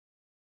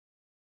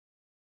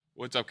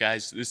What's up,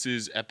 guys? This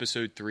is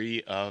episode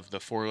 3 of the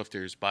Four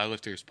Lifters by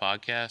Lifters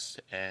podcast,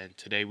 and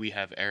today we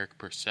have Eric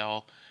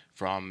Purcell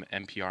from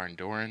NPR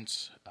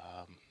Endurance.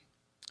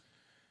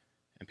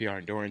 NPR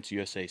Endurance,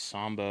 USA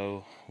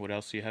Sambo. What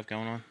else do you have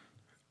going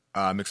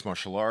on? Mixed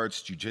martial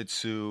arts,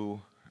 jiu-jitsu,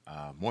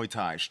 Muay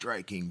Thai,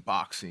 striking,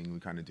 boxing. We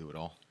kind of do it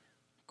all.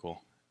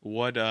 Cool.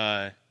 One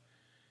of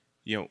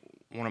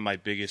my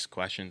biggest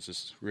questions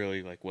is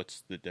really like,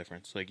 what's the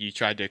difference? Like, you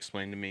tried to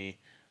explain to me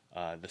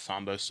the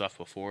Sambo stuff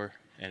before,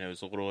 and it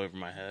was a little over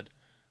my head.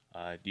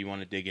 Do you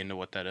want to dig into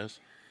what that is?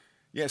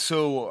 Yeah,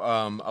 so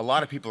a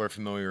lot of people are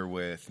familiar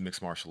with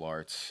mixed martial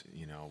arts.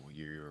 You know,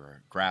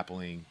 you're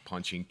grappling,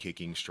 punching,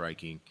 kicking,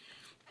 striking,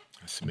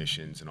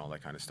 submissions, and all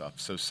that kind of stuff.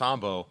 So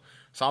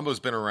Sambo's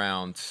been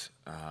around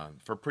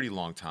for a pretty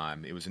long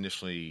time. It was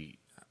initially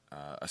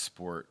a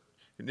sport.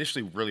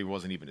 Initially, really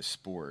wasn't even a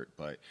sport,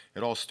 but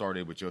it all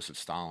started with Joseph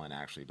Stalin,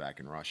 actually, back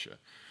in Russia.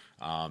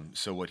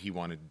 So what he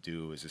wanted to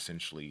do is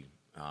essentially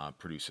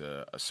produce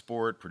a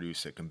sport,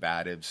 produce a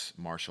combatives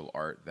martial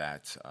art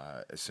that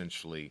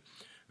essentially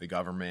the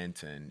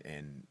government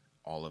and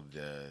all of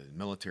the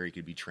military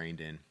could be trained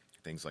in,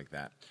 things like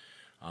that.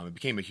 It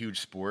became a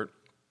huge sport.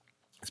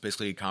 It's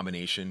basically a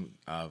combination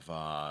of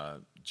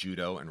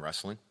judo and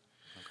wrestling.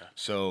 Okay.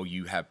 So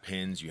you have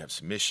pins, you have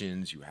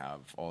submissions, you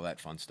have all that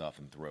fun stuff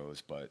and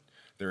throws, but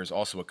there is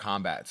also a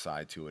combat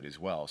side to it as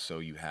well. So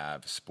you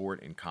have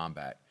sport and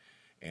combat.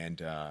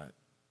 And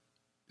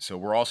so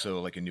we're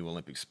also like a new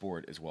Olympic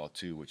sport as well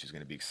too, which is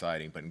going to be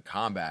exciting. But in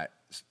combat,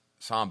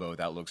 Sambo,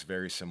 that looks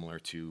very similar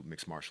to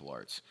mixed martial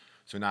arts.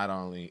 So not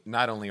only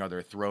are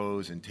there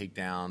throws and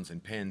takedowns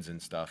and pins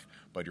and stuff,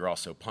 but you're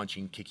also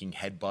punching, kicking,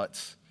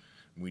 headbutts.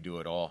 We do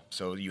it all.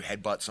 So you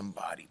headbutt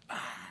somebody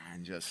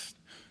and just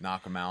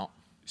knock them out.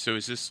 So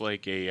is this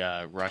like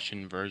a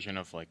Russian version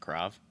of like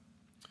Krav,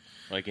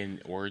 like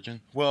in origin?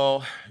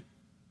 Well,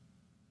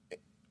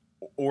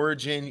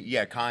 origin,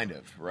 yeah, kind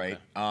of, right?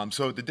 Okay.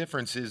 So the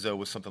difference is, though,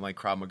 with something like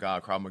Krav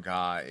Maga, Krav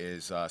Maga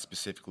is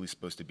specifically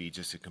supposed to be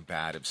just a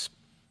combatives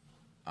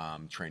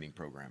training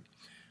program,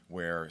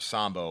 where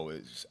Sambo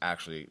is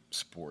actually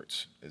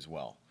sports as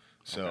well.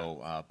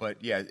 So, Okay.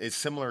 But yeah, it's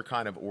similar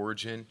kind of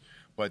origin,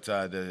 but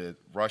the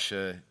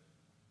Russia,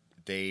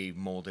 they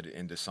molded it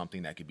into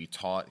something that could be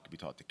taught. It could be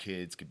taught to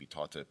kids, could be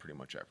taught to pretty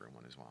much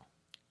everyone as well.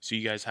 So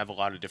you guys have a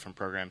lot of different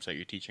programs that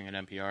you're teaching at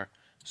NPR.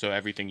 So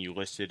everything you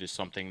listed is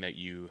something that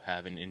you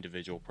have an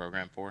individual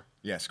program for?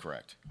 Yes,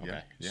 correct.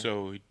 Okay. Yeah.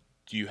 So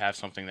do you have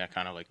something that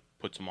kind of like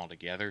puts them all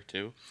together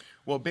too?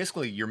 Well,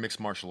 basically, your mixed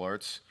martial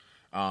arts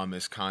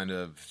is kind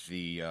of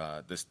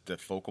the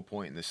focal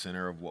point in the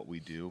center of what we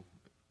do,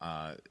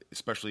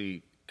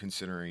 especially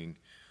considering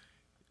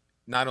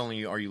not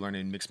only are you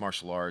learning mixed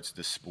martial arts,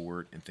 the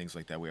sport, and things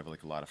like that. We have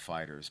like a lot of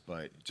fighters,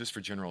 but just for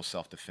general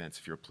self-defense.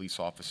 If you're a police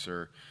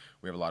officer,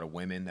 we have a lot of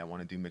women that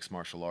want to do mixed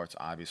martial arts,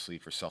 obviously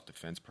for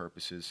self-defense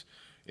purposes.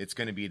 It's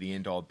going to be the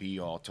end-all,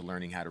 be-all to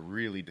learning how to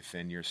really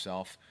defend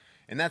yourself.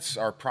 And that's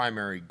our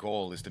primary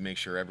goal, is to make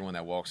sure everyone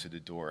that walks through the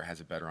door has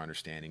a better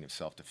understanding of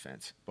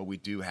self-defense. But we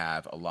do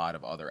have a lot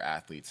of other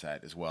athletes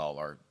that as well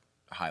are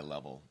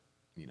high-level,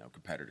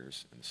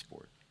 competitors in the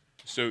sport.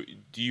 So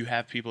do you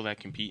have people that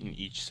compete in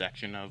each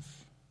section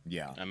of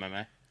Yeah.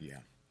 MMA?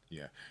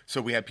 Yeah.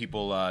 So we have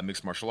people,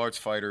 mixed martial arts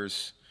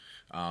fighters,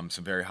 some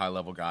very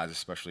high-level guys,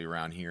 especially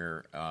around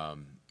here.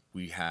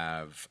 We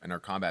have, in our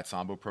Combat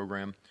Sambo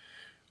program,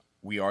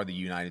 we are the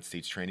United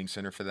States Training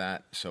Center for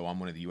that. So I'm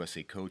one of the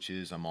USA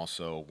coaches. I'm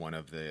also one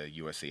of the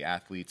USA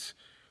athletes.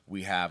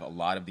 We have a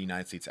lot of the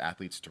United States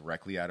athletes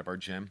directly out of our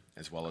gym,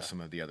 as well as some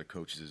of the other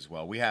coaches as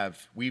well.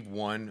 We've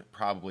won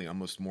probably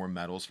almost more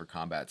medals for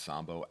Combat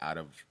Sambo out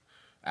of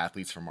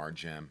athletes from our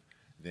gym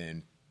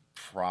than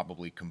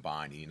probably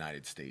combined in the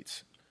United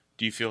States.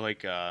 Do you feel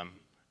like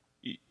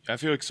I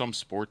feel like some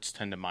sports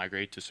tend to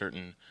migrate to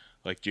certain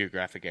like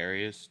geographic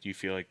areas? Do you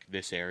feel like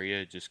this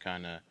area just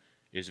kind of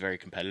is very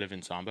competitive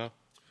in Sambo?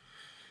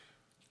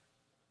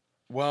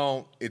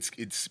 Well,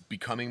 it's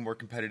becoming more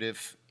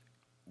competitive.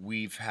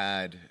 We've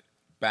had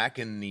back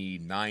in the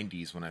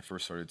 90s when I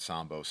first started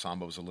Sambo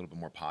was a little bit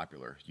more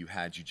popular. You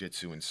had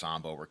jiu-jitsu and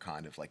Sambo were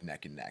kind of like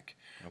neck and neck.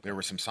 Okay. There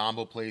were some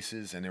Sambo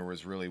places and there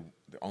was really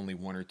only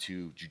one or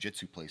two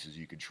jiu-jitsu places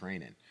you could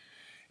train in.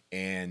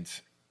 And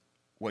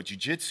what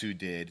jiu-jitsu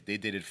did, they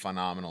did a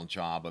phenomenal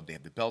job of, they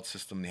have the belt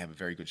system, they have a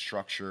very good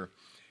structure,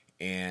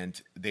 and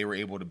they were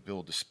able to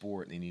build the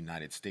sport in the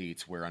United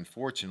States, where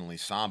unfortunately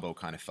Sambo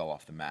kind of fell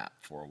off the map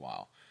for a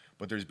while.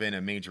 But there's been a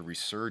major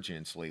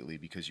resurgence lately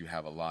because you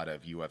have a lot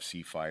of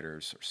UFC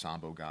fighters or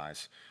Sambo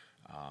guys.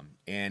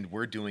 And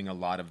we're doing a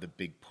lot of the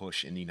big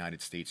push in the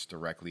United States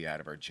directly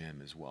out of our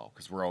gym as well,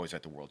 because we're always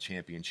at the World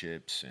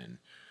Championships. And,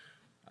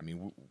 I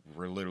mean,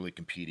 we're literally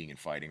competing and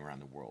fighting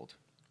around the world.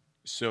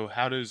 So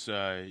how does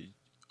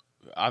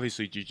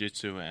obviously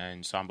jiu-jitsu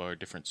and Sambo are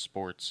different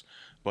sports,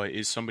 but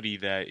is somebody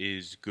that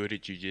is good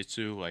at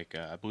jiu-jitsu, like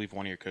I believe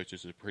one of your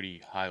coaches is a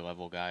pretty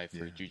high-level guy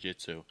for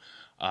jiu-jitsu,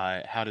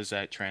 how does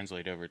that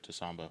translate over to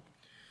Sambo?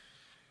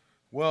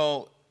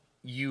 Well,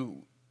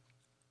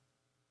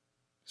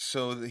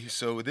 So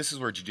this is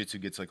where jiu-jitsu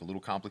gets like a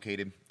little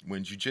complicated.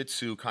 When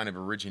jiu-jitsu kind of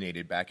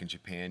originated back in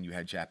Japan, you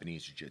had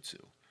Japanese jiu-jitsu.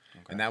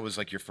 Okay. And that was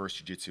like your first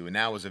jiu-jitsu. And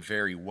that was a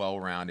very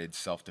well-rounded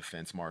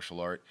self-defense martial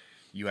art.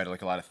 You had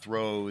like a lot of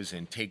throws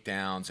and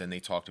takedowns, and they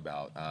talked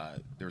about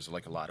there was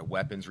like a lot of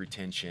weapons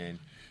retention.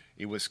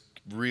 It was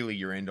really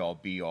your end-all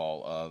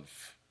be-all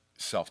of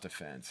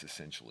self-defense,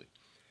 essentially.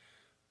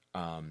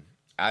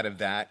 Out of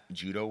that,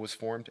 judo was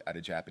formed out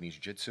of Japanese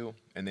jiu-jitsu.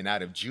 And then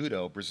out of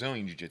judo,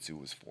 Brazilian jiu-jitsu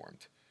was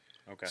formed.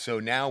 Okay. So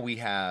now we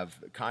have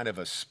kind of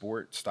a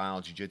sport style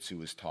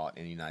jiu-jitsu is taught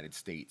in the United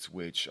States,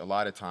 which a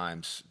lot of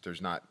times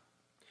there's not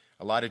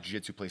a lot of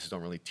jiu-jitsu places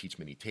don't really teach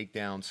many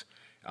takedowns.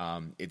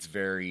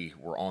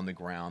 We're on the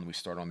ground, we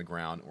start on the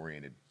ground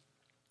oriented.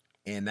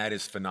 And that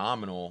is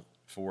phenomenal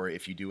for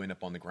if you do end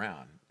up on the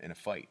ground in a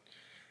fight.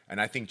 And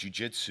I think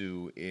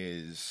jiu-jitsu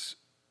is,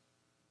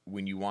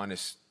 when you want to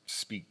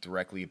speak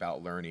directly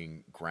about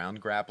learning ground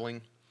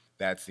grappling,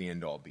 that's the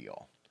end all be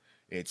all.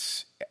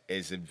 It's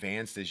as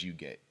advanced as you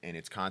get, and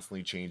it's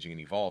constantly changing and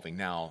evolving.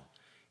 Now,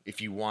 if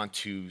you want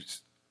to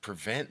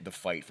prevent the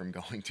fight from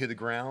going to the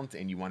ground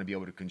and you want to be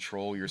able to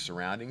control your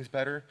surroundings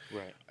better,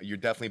 Right. you're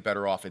definitely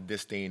better off at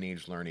this day and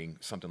age learning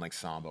something like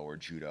Sambo or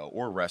Judo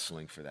or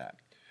wrestling for that.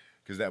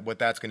 Because what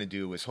that's going to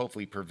do is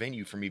hopefully prevent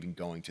you from even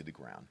going to the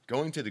ground.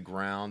 Going to the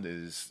ground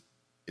is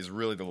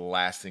really the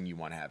last thing you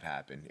want to have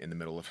happen in the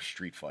middle of a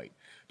street fight.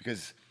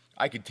 Because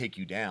I could take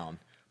you down,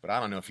 but I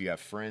don't know if you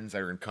have friends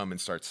that are going to come and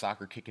start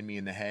soccer kicking me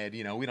in the head.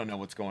 You know, we don't know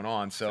what's going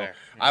on. So Fair.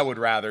 I would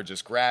rather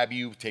just grab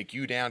you, take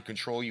you down,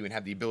 control you, and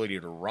have the ability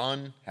to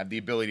run, have the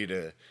ability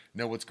to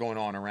know what's going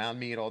on around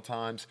me at all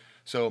times.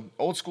 So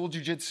old school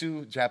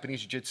jiu-jitsu,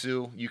 Japanese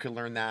jiu-jitsu, you can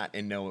learn that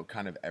and know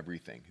kind of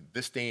everything.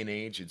 This day and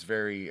age,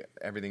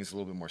 everything's a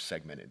little bit more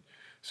segmented.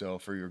 So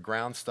for your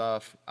ground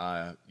stuff,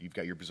 you've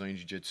got your Brazilian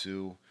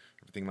jiu-jitsu,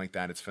 everything like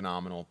that. It's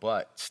phenomenal.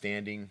 But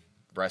standing,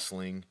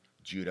 wrestling,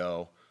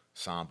 judo,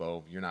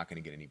 Sambo, you're not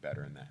going to get any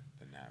better than that,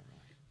 really.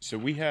 So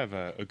we have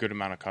a good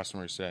amount of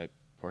customers that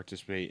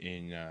participate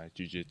in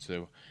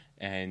jiu-jitsu,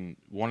 and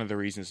one of the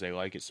reasons they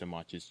like it so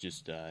much is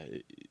just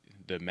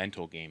the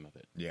mental game of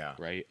it. Yeah.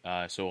 Right?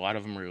 So a lot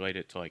of them relate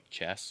it to like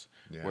chess,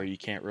 where you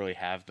can't really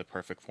have the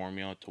perfect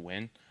formula to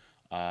win.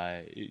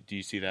 Do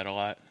you see that a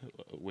lot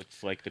with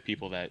like the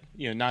people that,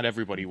 you know, not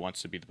everybody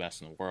wants to be the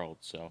best in the world.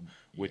 So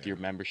with your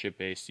membership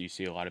base, do you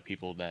see a lot of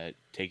people that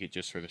take it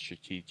just for the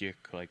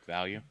strategic like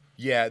value?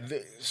 Yeah.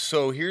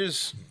 So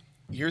here's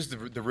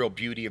the real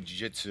beauty of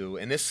jiu-jitsu,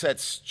 and this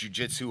sets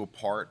jiu-jitsu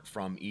apart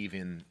from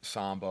even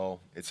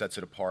Sambo. It sets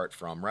it apart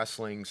from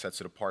wrestling,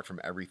 sets it apart from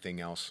everything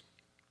else.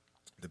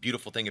 The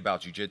beautiful thing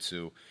about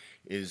jiu-jitsu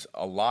is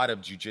a lot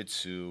of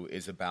jiu-jitsu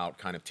is about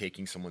kind of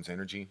taking someone's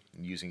energy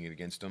and using it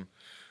against them.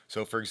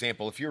 So, for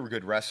example, if you're a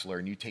good wrestler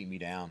and you take me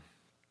down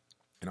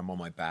and I'm on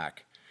my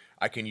back,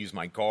 I can use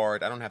my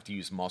guard. I don't have to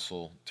use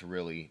muscle to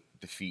really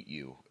defeat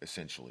you,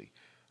 essentially.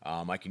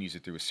 I can use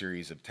it through a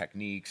series of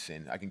techniques,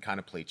 and I can kind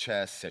of play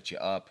chess, set you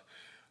up.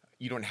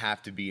 You don't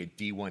have to be a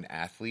D1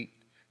 athlete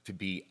to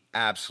be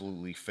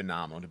absolutely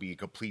phenomenal, to be a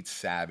complete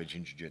savage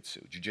in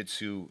jiu-jitsu.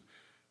 Jiu-jitsu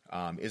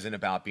isn't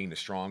about being the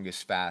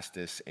strongest,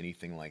 fastest,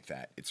 anything like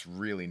that. It's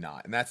really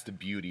not. And that's the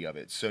beauty of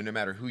it. So no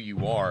matter who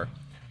you are,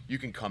 you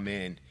can come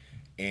in,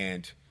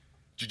 and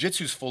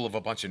jiu-jitsu's full of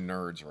a bunch of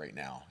nerds right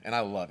now, and I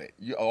love it.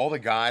 All the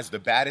guys, the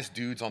baddest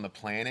dudes on the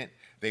planet,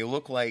 they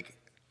look like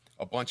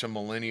a bunch of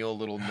millennial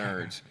little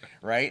nerds,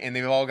 right? And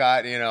they've all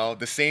got, you know,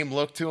 the same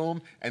look to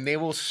them, and they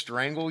will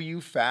strangle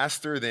you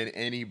faster than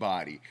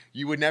anybody.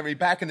 You would never,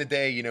 back in the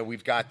day, you know,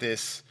 we've got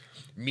this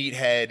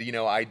meathead, you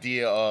know,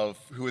 idea of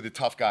who the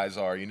tough guys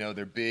are. You know,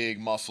 they're big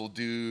muscle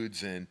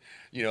dudes and,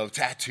 you know,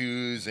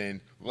 tattoos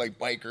and like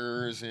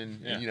bikers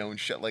and you know, and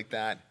shit like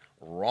that.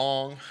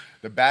 Wrong.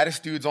 The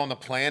baddest dudes on the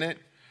planet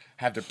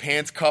have their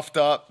pants cuffed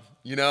up.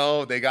 You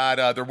know,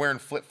 they're wearing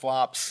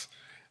flip-flops.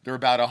 They're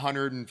about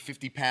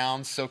 150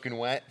 pounds soaking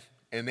wet,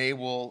 and they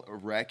will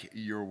wreck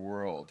your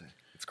world.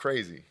 It's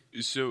crazy.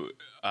 So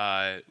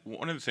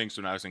one of the things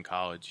when I was in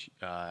college,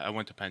 I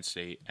went to Penn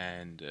State,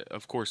 and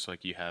of course,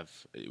 like you have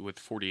with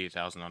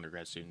 48,000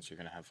 undergrad students, you're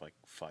going to have like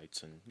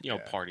fights and, you know,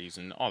 parties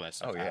and all that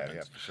stuff. Oh,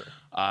 happens. yeah,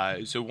 for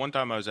sure. So one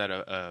time I was at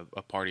a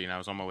party, and I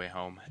was on my way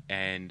home,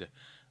 and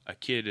a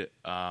kid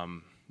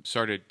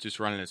started just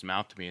running his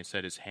mouth to me and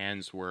said his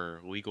hands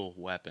were legal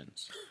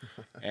weapons.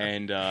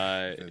 And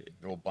The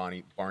old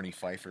Barney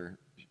Pfeiffer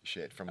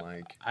shit from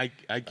like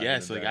I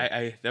guess like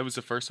I that was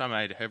the first time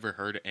I'd ever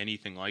heard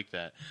anything like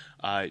that.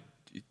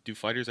 Do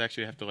fighters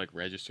actually have to like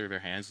register their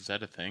hands? Is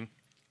that a thing?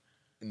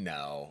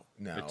 No.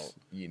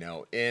 You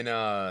know, and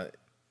I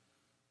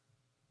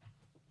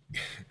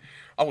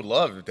would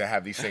love to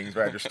have these things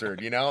registered.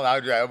 You know,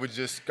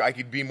 I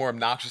could be more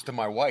obnoxious to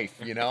my wife.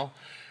 You know.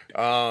 You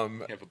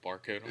have a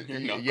barcode on your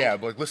knuckle. Yeah,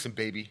 but like, listen,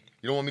 baby,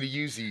 you don't want me to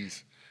use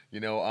these. You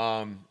know,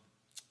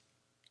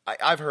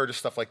 I've heard of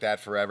stuff like that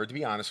forever. To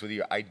be honest with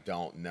you, I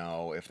don't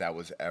know if that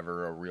was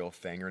ever a real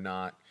thing or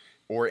not,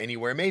 or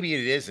anywhere. Maybe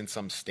it is in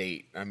some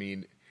state. I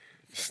mean,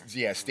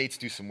 yeah, states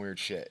do some weird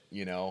shit,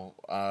 you know.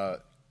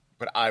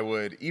 But I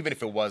would, even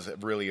if it was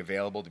really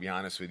available, to be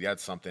honest with you,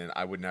 that's something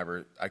I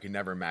could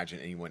never imagine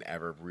anyone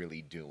ever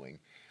really doing.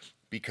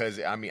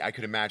 Because, I mean, I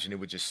could imagine it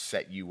would just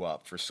set you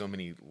up for so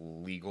many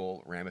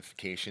legal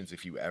ramifications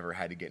if you ever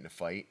had to get in a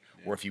fight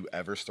or if you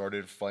ever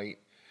started a fight.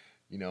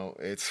 You know,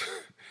 it'd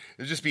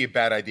just be a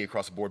bad idea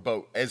across the board.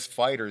 But as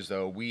fighters,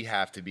 though, we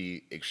have to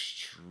be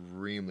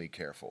extremely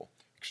careful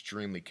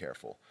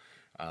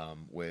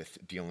with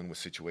dealing with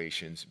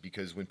situations,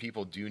 because when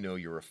people do know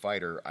you're a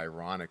fighter,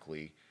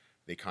 ironically,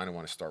 they kind of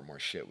want to start more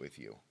shit with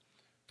you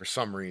for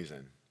some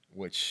reason,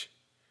 which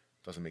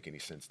doesn't make any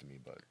sense to me.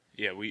 But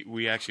Yeah,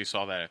 we actually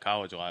saw that at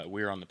college a lot.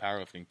 We were on the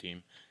powerlifting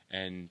team,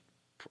 and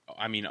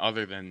I mean,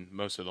 other than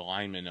most of the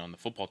linemen on the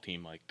football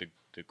team, like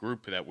the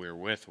group that we were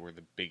with were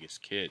the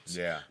biggest kids.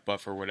 Yeah. But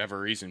for whatever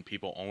reason,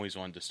 people always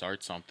wanted to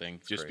start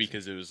something just crazy.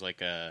 because it was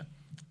like a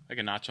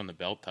notch on the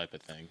belt type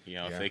of thing. You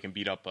know, Yeah. if they can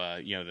beat up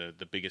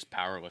the biggest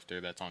power lifter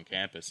that's on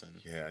campus. And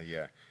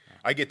yeah.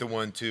 I get the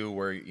one too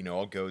where,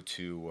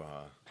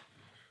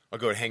 I'll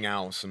go to hang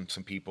out with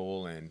some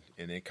people, and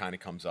it kind of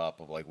comes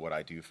up of like what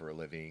I do for a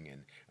living,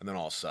 and then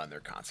all of a sudden they're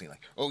constantly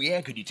like, oh yeah,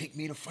 could you take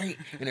me to fight?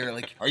 And they're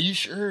like, are you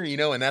sure?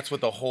 And that's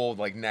what the whole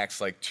like next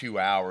like 2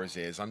 hours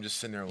is. I'm just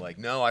sitting there like,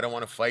 no, I don't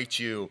want to fight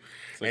you.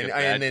 it's like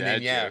And a then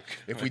bad yeah, joke.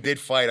 if we did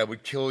fight, I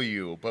would kill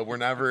you. But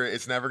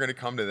it's never going to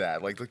come to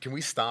that. Like, can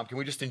we stop? Can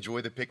we just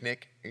enjoy the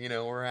picnic?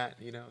 We're at.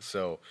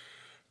 So.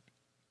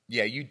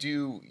 Yeah, you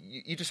do.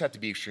 You just have to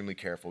be extremely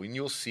careful, and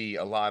you'll see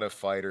a lot of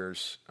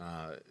fighters.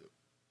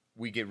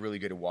 We get really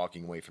good at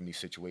walking away from these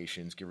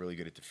situations, get really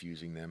good at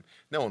diffusing them.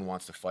 No one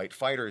wants to fight.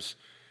 Fighters,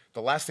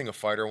 the last thing a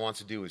fighter wants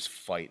to do is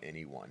fight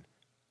anyone.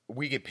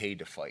 We get paid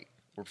to fight.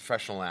 We're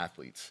professional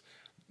athletes.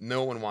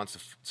 No one wants to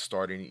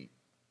start any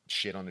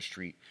shit on the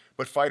street.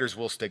 But fighters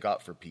will stick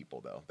up for people,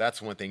 though.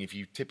 That's one thing. If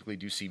you typically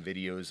do see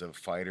videos of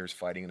fighters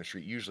fighting in the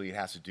street, usually it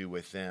has to do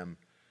with them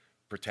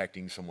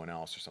protecting someone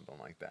else or something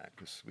like that.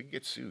 Because we can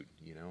get sued.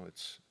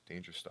 It's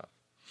dangerous stuff.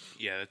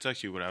 Yeah, that's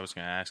actually what I was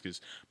going to ask. Is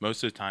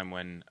most of the time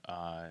when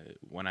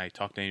I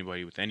talk to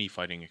anybody with any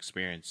fighting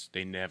experience,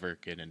 they never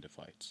get into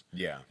fights.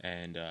 Yeah.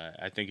 And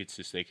I think it's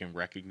just they can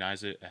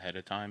recognize it ahead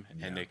of time,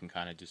 and they can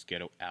kind of just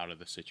get out of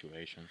the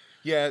situation.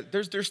 Yeah,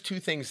 there's two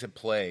things at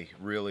play,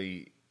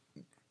 really.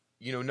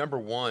 Number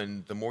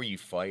one, the more you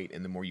fight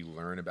and the more you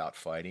learn about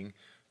fighting,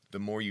 the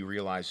more you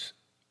realize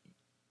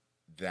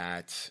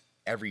that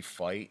every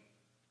fight,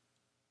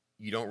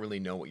 you don't really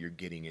know what you're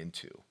getting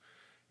into.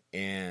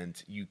 And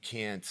you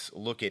can't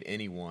look at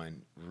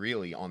anyone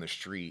really on the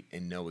street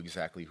and know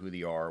exactly who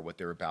they are, what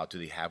they're about. Do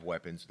they have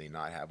weapons? Do they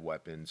not have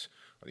weapons?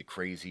 Are they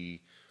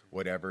crazy?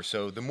 Whatever.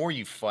 So the more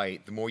you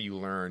fight, the more you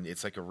learn.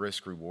 It's like a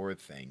risk-reward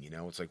thing,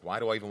 It's like, why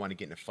do I even want to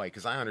get in a fight?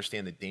 Because I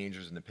understand the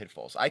dangers and the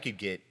pitfalls. I could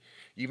get,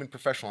 even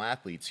professional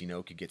athletes,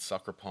 could get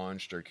sucker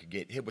punched or could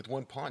get hit with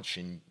one punch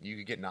and you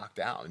could get knocked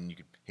out and you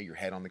could hit your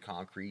head on the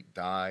concrete,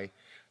 die,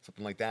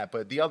 something like that.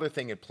 But the other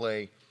thing at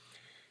play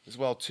as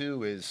well,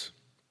 too, is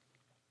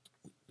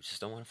we just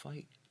don't want to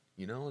fight.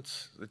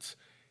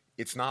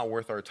 It's not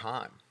worth our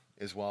time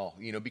as well,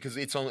 because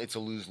it's a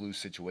lose-lose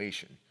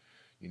situation.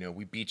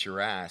 We beat your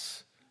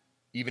ass,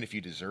 even if you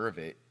deserve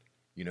it,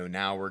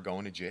 now we're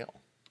going to jail.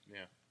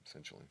 Yeah.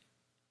 Essentially.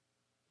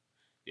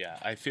 Yeah,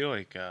 I feel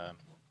like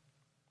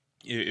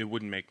it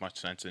wouldn't make much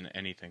sense in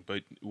anything,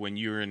 but when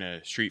you're in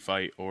a street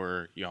fight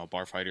or a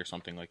bar fight or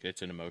something like that,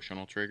 it's an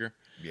emotional trigger.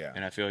 Yeah.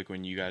 And I feel like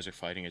when you guys are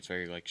fighting, it's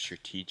very like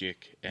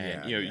strategic,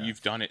 and Yeah.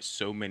 you've done it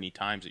so many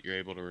times that you're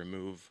able to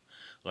remove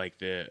like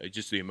the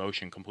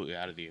emotion completely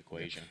out of the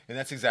equation. And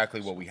that's exactly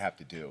what we have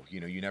to do.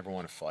 You never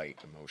want to fight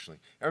emotionally.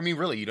 I mean,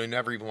 really, you don't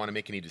never even want to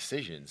make any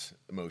decisions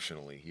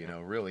emotionally.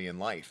 Really in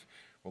life,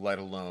 or let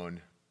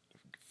alone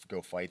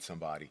go fight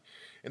somebody.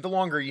 And the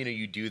longer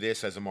you do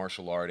this as a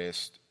martial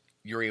artist,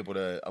 you're able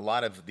to. A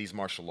lot of these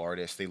martial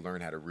artists, they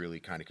learn how to really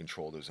kind of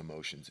control those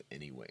emotions,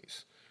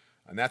 anyways.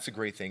 And that's a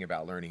great thing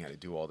about learning how to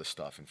do all this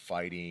stuff and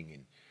fighting.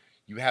 And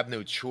you have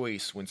no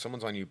choice when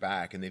someone's on your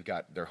back and they've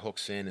got their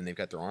hooks in and they've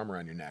got their arm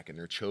around your neck and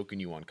they're choking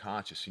you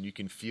unconscious, and you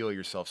can feel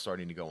yourself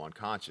starting to go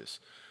unconscious.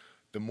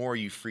 The more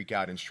you freak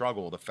out and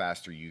struggle, the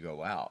faster you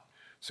go out.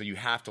 So you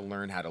have to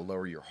learn how to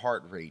lower your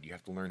heart rate. You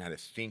have to learn how to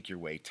think your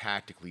way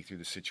tactically through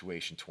the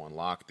situation to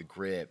unlock the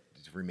grip,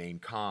 to remain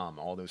calm,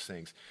 all those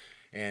things.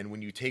 And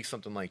when you take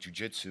something like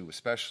jiu-jitsu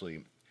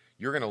especially,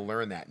 you're going to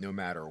learn that no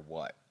matter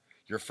what.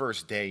 Your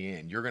first day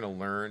in, you're going to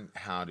learn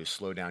how to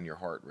slow down your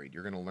heart rate.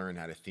 You're going to learn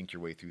how to think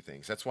your way through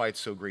things. That's why it's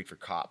so great for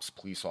cops,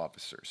 police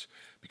officers,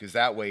 because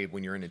that way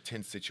when you're in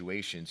intense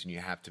situations and you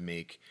have to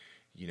make,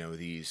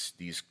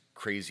 these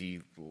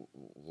crazy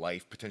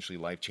potentially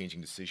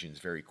life-changing decisions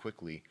very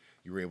quickly,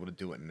 you're able to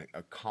do it in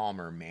a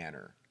calmer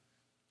manner.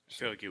 I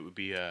feel like it would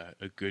be a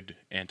good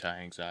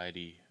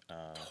anti-anxiety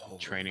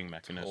training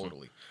mechanism.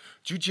 Totally.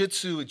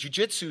 Jiu-jitsu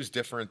is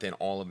different than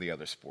all of the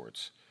other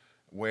sports,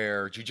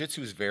 where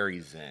jiu-jitsu is very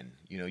zen.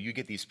 You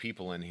get these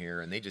people in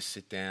here and they just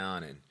sit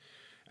down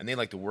and they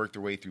like to work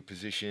their way through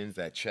positions,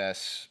 that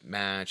chess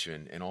match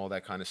and all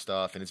that kind of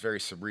stuff. And it's very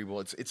cerebral.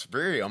 It's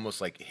very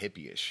almost like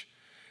hippie-ish.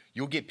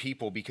 You'll get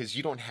people, because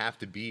you don't have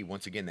to be,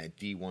 once again, that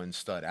D1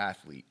 stud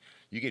athlete.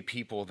 You get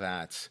people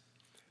that,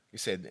 like I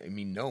said, I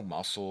mean, no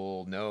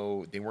muscle,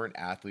 no, they weren't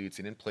athletes,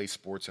 they didn't play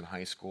sports in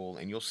high school,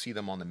 and you'll see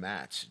them on the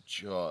mats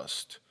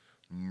just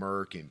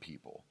murking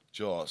people,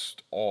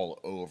 just all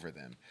over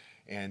them.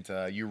 And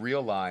you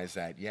realize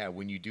that, yeah,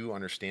 when you do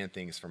understand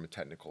things from a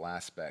technical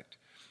aspect,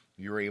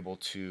 you're able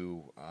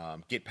to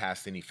get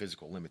past any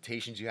physical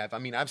limitations you have. I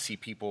mean, I've seen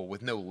people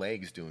with no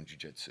legs doing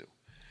jiu-jitsu.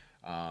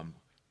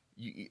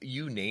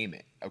 You name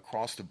it,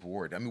 across the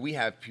board. I mean, we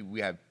have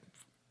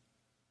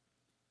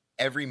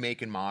every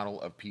make and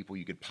model of people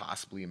you could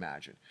possibly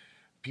imagine.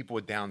 People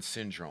with Down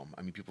syndrome.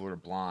 I mean, people who are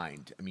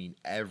blind. I mean,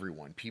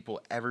 everyone.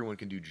 Everyone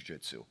can do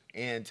jiu-jitsu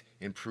and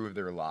improve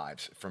their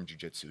lives from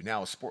jiu-jitsu.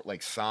 Now, a sport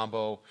like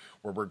Sambo,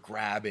 where we're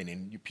grabbing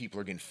and people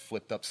are getting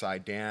flipped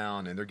upside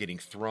down and they're getting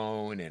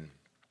thrown, and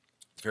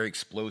it's very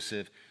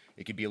explosive.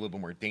 It could be a little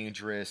bit more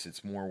dangerous.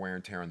 It's more wear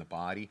and tear on the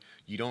body.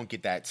 You don't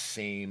get that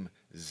same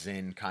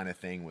zen kind of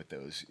thing with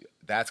those.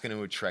 That's going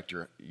to attract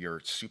your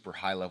super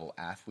high-level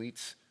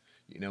athletes,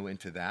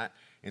 into that.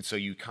 And so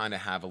you kind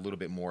of have a little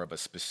bit more of a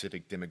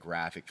specific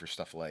demographic for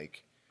stuff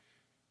like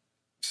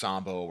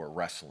Sambo or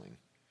wrestling.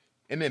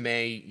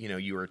 MMA,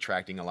 you are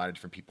attracting a lot of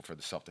different people for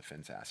the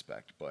self-defense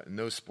aspect. But in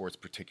those sports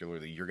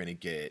particularly, you're going to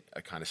get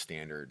a kind of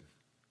standard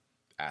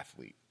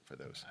athlete for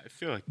those. I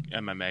feel like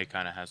MMA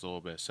kind of has a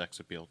little bit of sex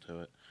appeal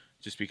to it,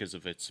 just because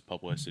of its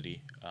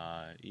publicity.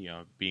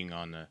 Being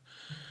on the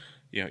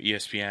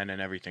ESPN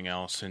and everything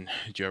else, and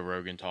Joe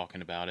Rogan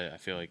talking about it. I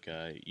feel like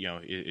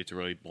it's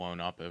really blown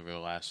up over the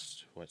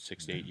last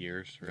 6 to 8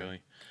 years,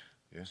 really.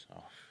 Yeah.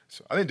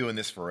 So I've been doing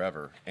this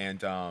forever,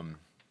 and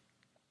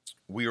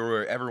we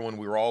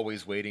were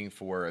always waiting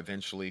for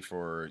eventually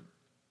for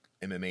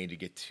MMA to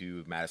get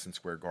to Madison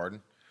Square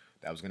Garden.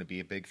 That was going to be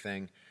a big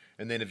thing.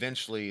 And then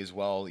eventually as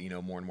well,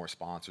 more and more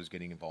sponsors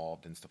getting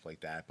involved and stuff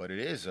like that. But it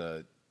is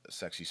a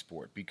sexy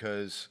sport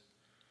because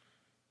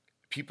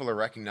people are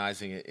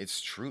recognizing its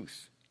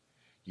truth.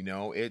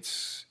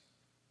 It's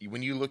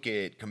when you look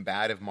at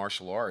combative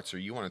martial arts, or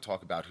you want to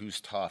talk about who's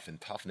tough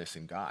and toughness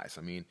in guys.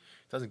 I mean,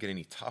 it doesn't get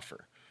any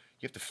tougher.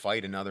 You have to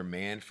fight another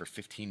man for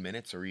 15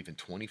 minutes or even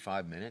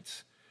 25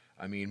 minutes.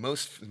 I mean,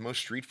 most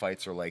street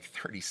fights are like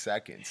 30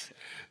 seconds,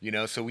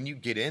 So when you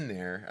get in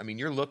there, I mean,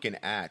 you're looking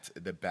at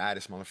the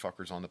baddest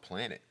motherfuckers on the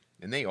planet,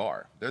 and they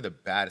are. They're the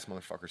baddest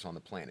motherfuckers on the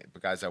planet.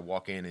 But guys that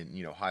walk in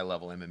and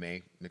high-level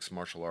MMA, mixed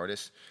martial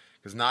artists,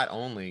 because not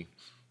only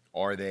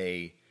are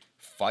they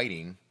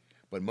fighting,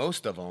 but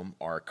most of them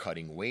are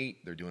cutting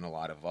weight. They're doing a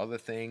lot of other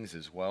things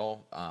as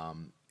well.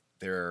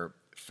 They're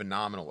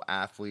phenomenal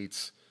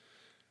athletes.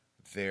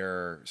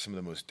 They're some of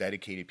the most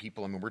dedicated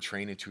people. I mean, we're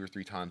training 2 or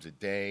 3 times a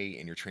day,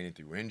 and you're training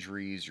through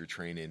injuries, you're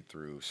training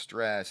through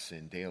stress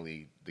and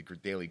the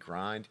daily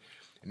grind.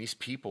 And these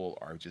people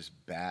are just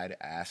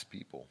badass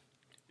people.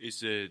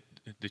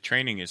 The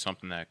training is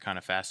something that kind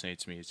of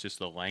fascinates me. It's just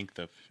the length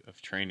of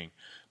training.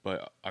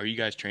 But are you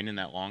guys training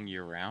that long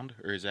year round,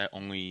 or is that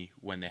only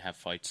when they have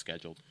fights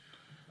scheduled?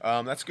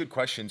 That's a good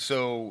question.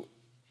 So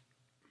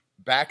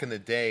back in the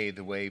day,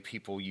 the way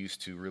people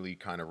used to really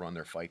kind of run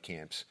their fight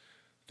camps,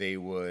 they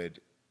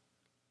would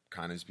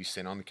kind of just be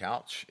sitting on the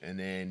couch, and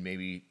then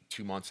maybe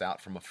 2 months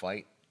out from a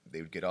fight, they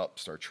would get up,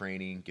 start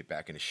training, get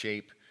back into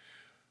shape,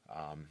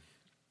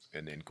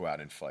 and then go out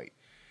and fight.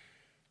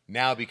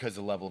 Now, because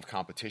of the level of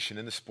competition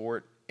in the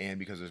sport, and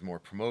because there's more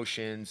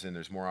promotions and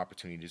there's more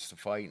opportunities to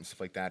fight and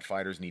stuff like that,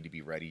 fighters need to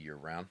be ready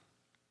year-round.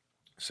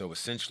 So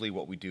essentially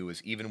what we do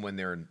is, even when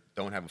they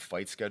don't have a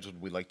fight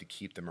scheduled, we like to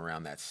keep them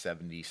around that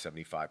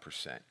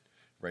 70-75%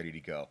 ready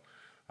to go.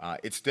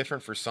 It's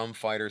different for some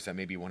fighters that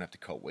maybe won't have to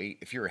cut weight.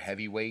 If you're a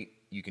heavyweight,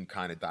 you can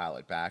kind of dial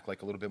it back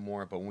like a little bit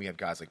more. But when we have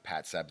guys like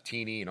Pat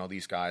Sabatini and all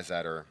these guys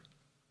that are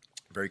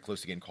very close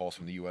to getting calls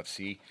from the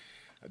UFC,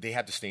 they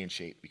have to stay in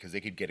shape because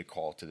they could get a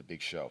call to the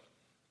big show,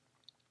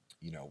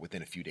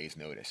 within a few days'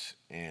 notice.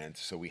 And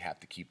so we have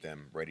to keep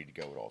them ready to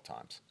go at all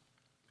times.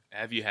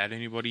 Have you had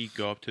anybody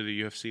go up to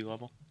the UFC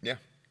level? Yeah.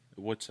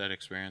 What's that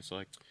experience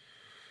like?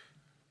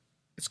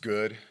 It's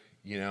good.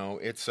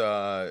 It's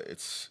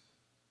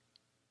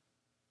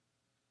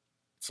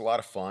a lot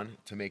of fun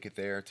to make it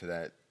there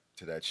to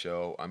that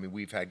show. I mean,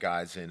 we've had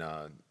guys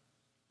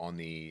on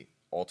the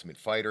Ultimate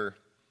Fighter,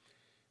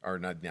 or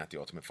not the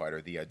Ultimate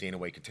Fighter, the Dana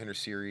White Contender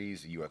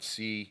Series, the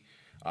UFC.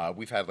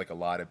 We've had like a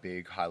lot of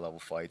big high-level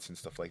fights and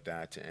stuff like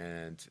that,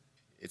 and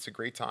it's a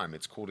great time.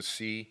 It's cool to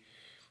see.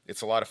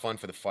 It's a lot of fun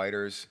for the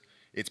fighters.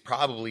 It's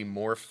probably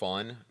more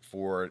fun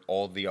for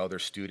all the other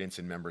students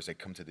and members that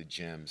come to the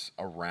gyms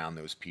around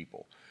those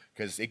people,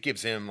 because it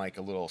gives them like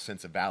a little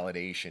sense of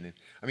validation. And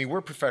I mean,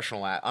 we're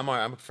professional. I'm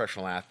a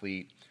professional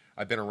athlete.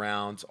 I've been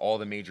around all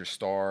the major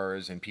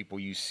stars and people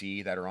you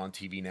see that are on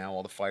TV now,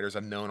 all the fighters.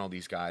 I've known all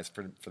these guys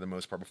for the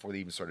most part before they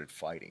even started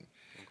fighting.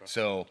 Okay.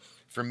 So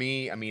for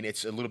me, I mean,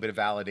 it's a little bit of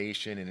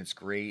validation, and it's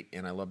great,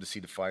 and I love to see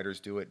the fighters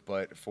do it.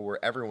 But for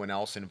everyone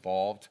else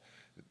involved,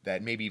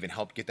 that maybe even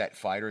help get that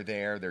fighter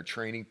there, their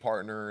training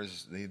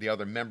partners, the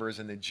other members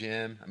in the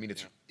gym. I mean,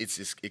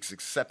 it's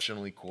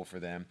exceptionally cool for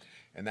them,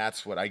 and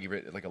that's what I give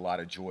it like a lot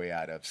of joy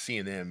out of,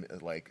 seeing them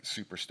like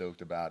super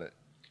stoked about it.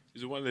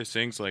 Is it one of those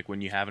things like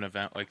when you have an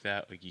event like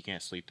that, like you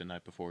can't sleep the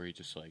night before, you're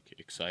just like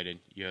excited?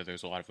 Yeah,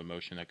 there's a lot of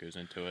emotion that goes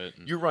into it.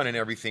 You're running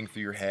everything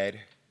through your head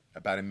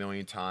about a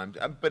million times,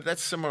 but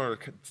that's similar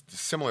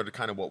to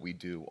kind of what we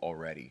do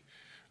already.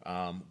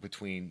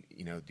 Between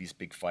these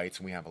big fights,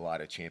 and we have a lot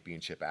of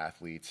championship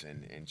athletes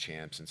and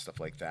champs and stuff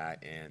like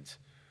that, and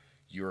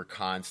you're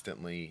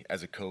constantly,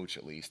 as a coach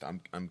at least,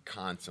 I'm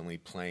constantly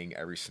playing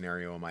every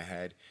scenario in my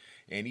head.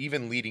 And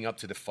even leading up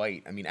to the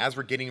fight, I mean, as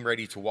we're getting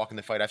ready to walk in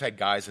the fight, I've had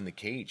guys in the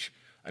cage,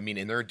 I mean,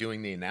 and they're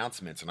doing the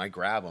announcements, and I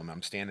grab them.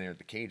 I'm standing there at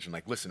the cage, and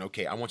like, listen,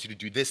 okay, I want you to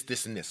do this,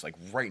 this, and this, like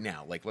right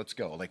now, like let's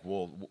go. Like,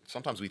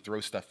 sometimes we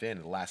throw stuff in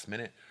at the last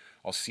minute.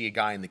 I'll see a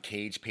guy in the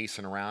cage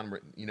pacing around.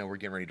 We're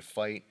getting ready to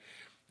fight,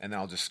 and then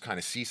I'll just kind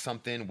of see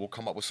something. We'll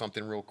come up with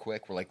something real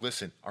quick. We're like,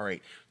 listen, all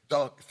right,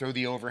 duck, throw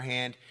the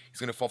overhand. He's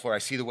gonna fall forward. I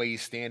see the way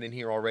he's standing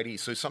here already.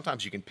 So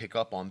sometimes you can pick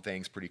up on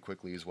things pretty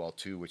quickly as well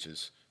too, which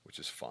is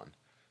fun.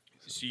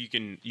 So you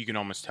can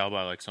almost tell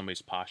by like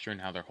somebody's posture and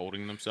how they're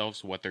holding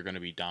themselves what they're going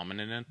to be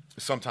dominant in.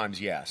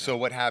 Sometimes, yeah. So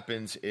what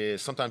happens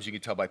is sometimes you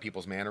can tell by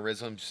people's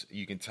mannerisms.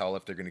 You can tell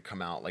if they're going to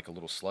come out like a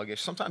little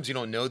sluggish. Sometimes you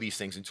don't know these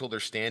things until they're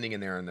standing in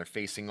there and they're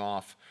facing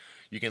off.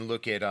 You can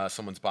look at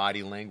someone's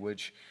body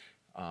language.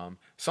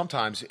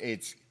 Sometimes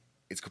it's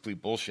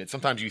complete bullshit.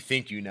 Sometimes you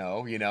think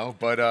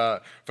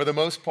but for the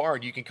most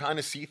part, you can kind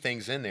of see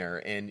things in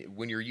there. And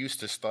when you're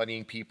used to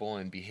studying people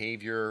and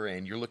behavior,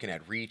 and you're looking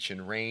at reach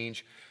and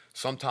range,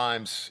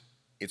 sometimes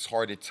it's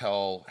hard to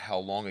tell how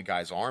long a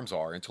guy's arms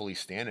are until he's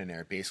standing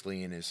there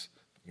basically in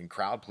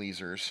crowd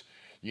pleasers,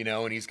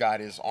 and he's got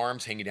his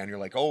arms hanging down. You're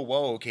like, oh,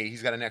 whoa, okay,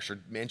 he's got an extra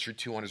inch or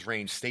two on his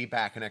range. Stay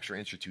back an extra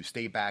inch or two.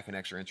 Stay back an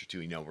extra inch or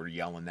two. We're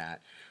yelling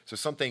that. So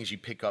some things you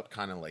pick up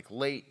kind of like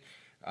late,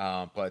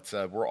 but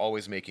we're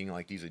always making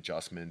like these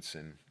adjustments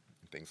and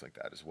things like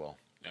that as well.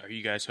 Are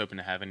you guys hoping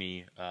to have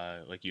any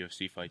like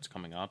UFC fights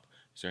coming up?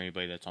 Is there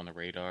anybody that's on the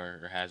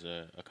radar or has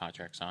a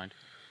contract signed?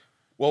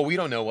 Well, we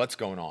don't know what's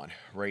going on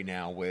right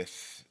now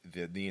with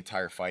the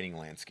entire fighting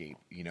landscape.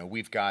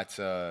 We've got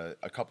a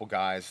couple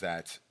guys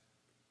that,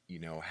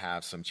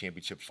 have some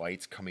championship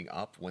fights coming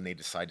up when they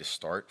decide to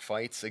start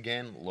fights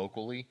again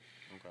locally.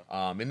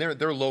 Okay. And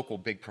they're local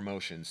big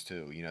promotions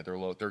too.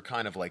 They're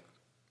kind of like,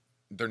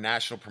 they're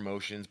national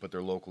promotions, but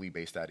they're locally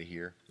based out of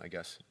here, I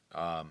guess.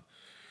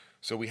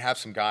 So we have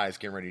some guys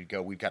getting ready to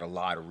go. We've got a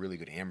lot of really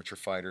good amateur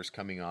fighters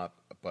coming up,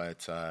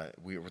 but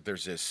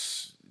there's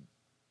this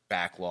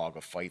backlog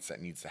of fights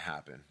that needs to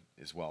happen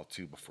as well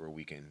too before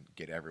we can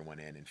get everyone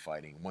in and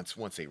fighting once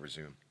they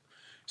resume.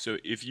 So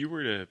if you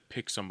were to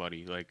pick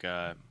somebody, like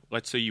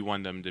let's say you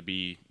want them to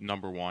be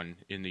number one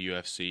in the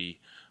UFC,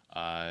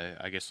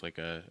 I guess like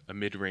a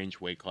mid-range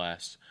weight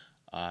class,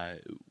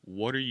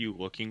 what are you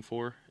looking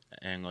for,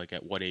 and like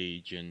at what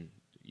age, and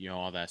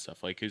all that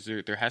stuff? Like, is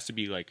there has to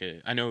be like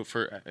I know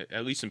for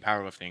at least in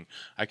powerlifting,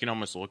 I can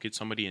almost look at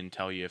somebody and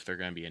tell you if they're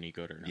going to be any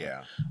good or not.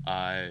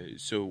 Yeah.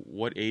 So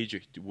what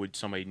age would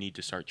somebody need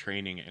to start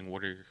training, and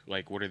what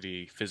are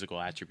the physical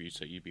attributes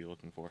that you'd be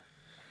looking for?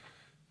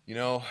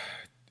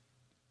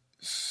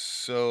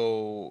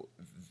 So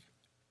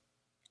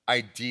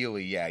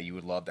ideally, yeah, you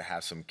would love to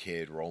have some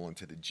kid roll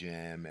into the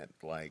gym at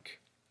like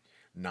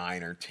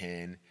 9 or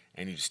 10,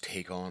 and you just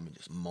take them and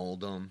just mold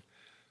them.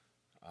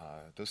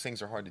 Those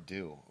things are hard to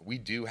do. We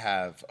do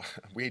have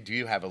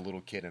a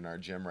little kid in our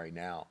gym right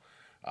now,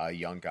 a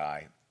young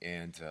guy,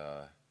 and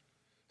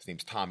his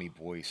name's Tommy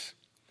Boyce,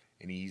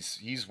 and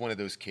he's one of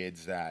those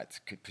kids that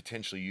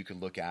you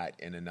could look at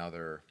in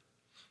another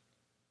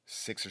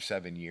 6 or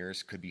 7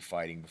 years, could be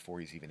fighting before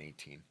he's even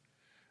 18.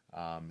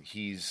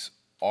 He's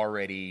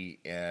already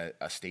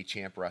a state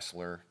champ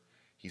wrestler.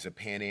 He's a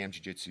Pan Am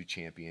Jiu-Jitsu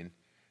champion.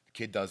 The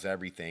kid does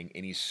everything,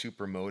 and he's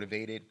super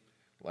motivated.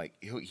 Like,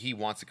 he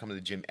wants to come to the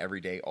gym every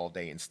day, all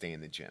day, and stay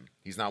in the gym.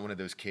 He's not one of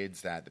those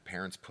kids that the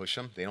parents push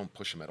him. They don't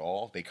push him at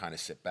all. They kind of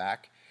sit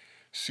back.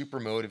 Super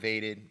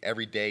motivated.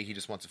 Every day he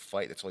just wants to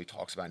fight. That's all he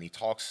talks about. And he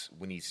talks,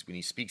 when he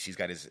speaks, he's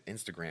got his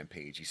Instagram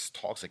page. He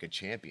talks like a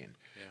champion.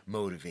 Yeah.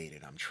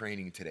 Motivated. I'm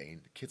training today.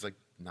 And the kid's like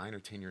 9 or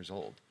 10 years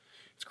old.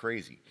 It's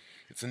crazy.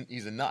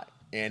 He's a nut.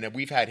 And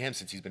we've had him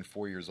since he's been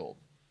 4 years old.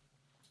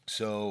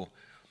 So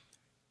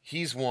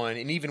he's one.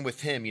 And even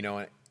with him,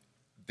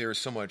 there's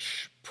so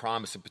much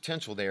promise and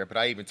potential there, but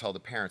I even tell the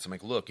parents, I'm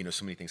like, look,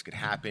 so many things could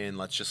happen.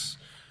 Let's just,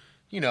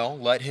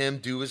 let him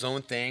do his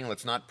own thing.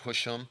 Let's not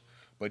push him.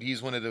 But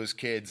he's one of those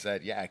kids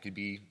that, yeah, could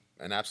be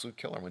an absolute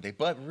killer one day.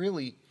 But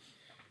really,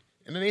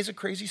 MMA is a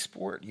crazy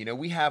sport.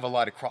 We have a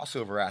lot of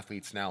crossover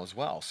athletes now as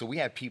well. So we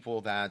have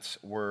people that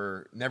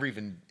never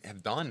even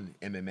have done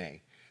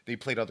MMA. They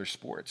played other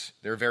sports.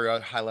 They're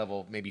very high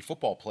level, maybe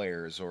football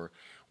players, or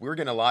we're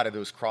getting a lot of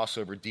those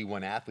crossover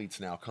D1 athletes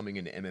now coming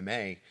into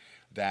MMA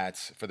that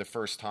for the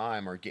first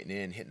time are getting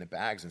in, hitting the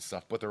bags and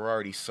stuff, but they're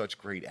already such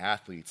great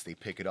athletes, they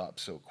pick it up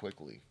so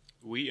quickly.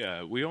 We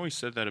always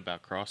said that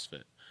about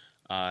CrossFit.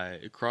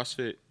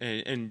 CrossFit,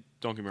 and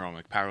don't get me wrong,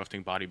 like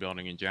powerlifting,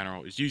 bodybuilding in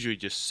general, is usually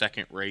just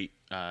second rate.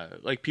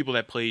 Like people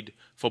that played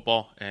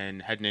football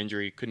and had an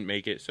injury, couldn't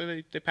make it, so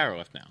they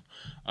powerlift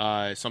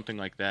now. Something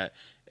like that.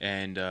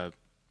 And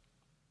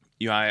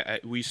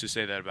we used to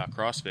say that about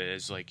CrossFit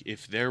is like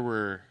if there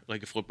were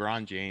like if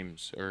LeBron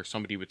James or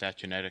somebody with that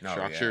genetic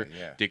structure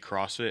did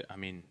CrossFit, I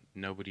mean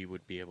nobody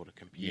would be able to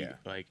compete.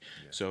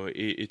 So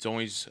it's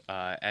always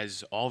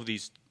as all of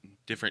these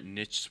different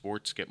niche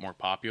sports get more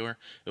popular,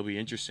 it'll be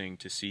interesting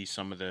to see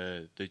some of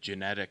the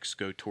genetics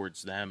go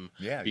towards them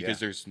because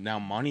there's now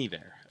money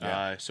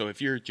there. So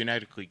if you're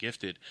genetically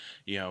gifted,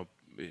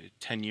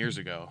 10 years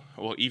ago,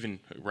 well, even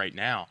right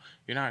now,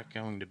 you're not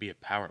going to be a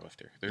power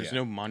lifter. There's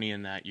no money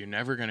in that. You're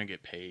never going to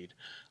get paid,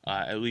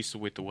 at least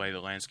with the way the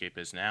landscape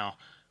is now.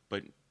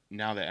 But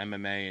now that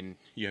MMA and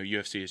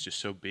UFC is just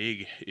so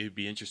big, it'd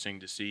be interesting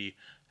to see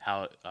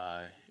how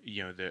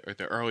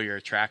the earlier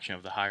attraction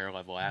of the higher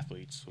level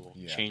athletes will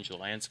change the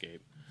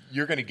landscape.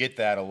 You're going to get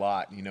that a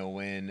lot,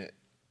 when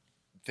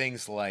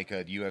things like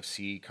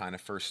UFC kind of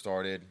first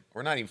started,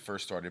 or not even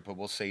first started, but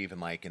we'll say even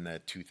like in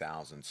the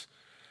 2000s.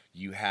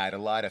 You had a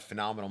lot of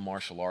phenomenal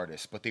martial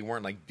artists, but they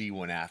weren't like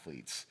D1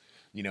 athletes,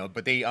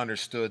 but they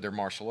understood their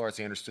martial arts,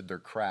 they understood their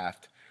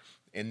craft.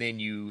 And then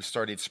you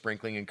started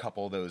sprinkling in a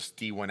couple of those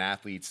D1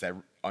 athletes that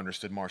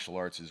understood martial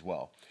arts as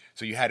well.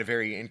 So you had a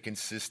very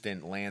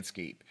inconsistent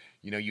landscape.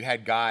 You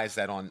had guys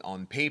that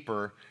on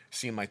paper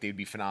seemed like they'd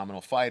be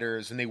phenomenal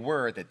fighters, and they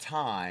were at the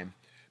time,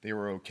 they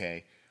were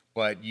okay.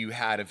 But you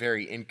had a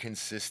very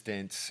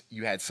inconsistent,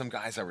 you had some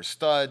guys that were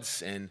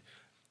studs and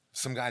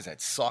some guys that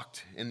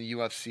sucked in the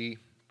UFC.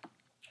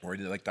 Or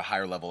like the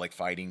higher level, like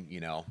fighting,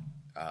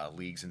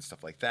 leagues and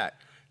stuff like that.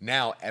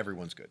 Now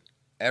everyone's good.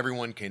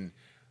 Everyone can,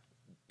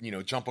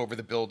 jump over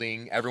the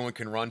building. Everyone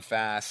can run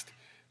fast.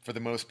 For the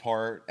most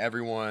part,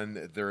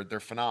 they're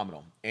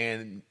phenomenal.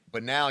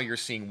 But now you're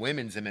seeing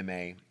women's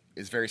MMA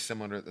is very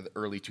similar to the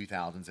early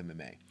 2000s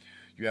MMA.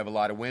 You have a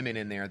lot of women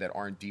in there that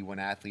aren't D1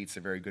 athletes.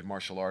 They're very good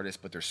martial artists,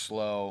 but they're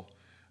slow.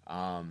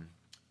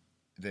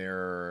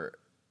 They're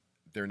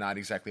not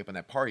exactly up on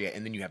that par yet.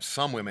 And then you have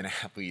some women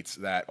athletes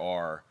that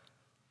are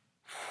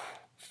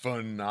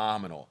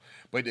phenomenal,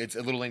 but it's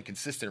a little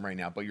inconsistent right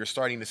now. But you're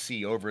starting to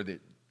see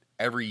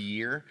every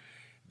year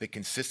the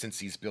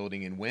consistency's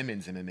building in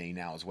women's MMA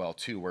now as well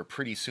too, where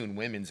pretty soon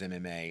women's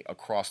MMA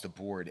across the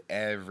board,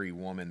 every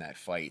woman that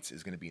fights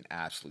is going to be an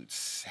absolute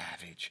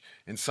savage,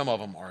 and some of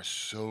them are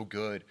so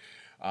good.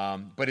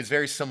 But it's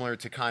very similar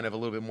to kind of a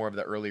little bit more of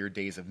the earlier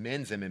days of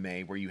men's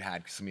MMA where you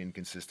had some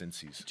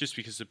inconsistencies. Just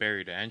because the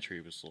barrier to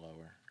entry was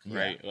lower,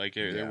 right? Like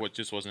there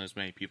just wasn't as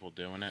many people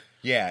doing it.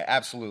 Yeah,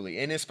 absolutely.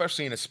 And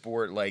especially in a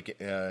sport like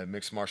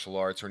mixed martial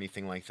arts or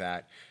anything like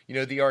that,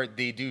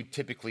 they do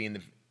typically,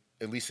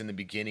 at least in the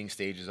beginning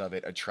stages of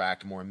it,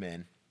 attract more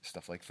men,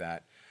 stuff like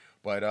that.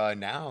 But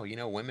now,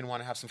 women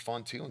want to have some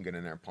fun too and get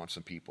in there and punch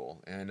some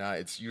people. And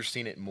you're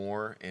seeing it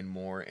more and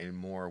more and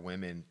more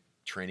women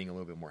training a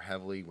little bit more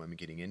heavily, women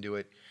getting into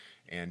it,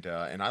 and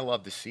I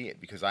love to see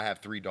it because I have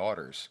 3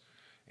 daughters,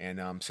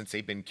 and since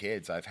they've been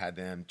kids, I've had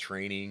them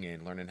training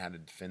and learning how to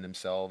defend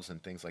themselves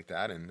and things like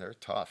that, and they're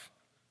tough.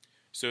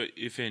 So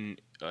if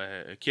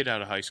a kid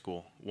out of high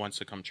school wants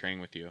to come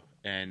train with you,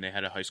 and they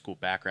had a high school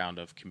background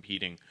of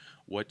competing,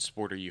 what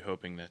sport are you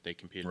hoping that they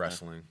compete in?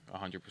 Wrestling.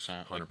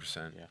 100%.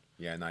 100%.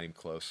 Yeah, not even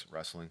close.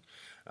 Wrestling.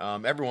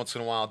 Every once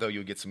in a while, though,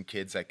 you'll get some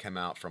kids that come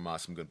out from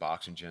some good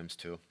boxing gyms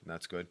too, and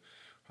that's good.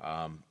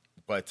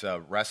 But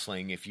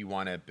wrestling, if you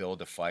want to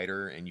build a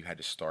fighter and you had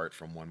to start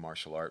from one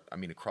martial art, I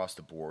mean, across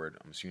the board,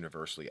 almost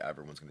universally,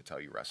 everyone's going to tell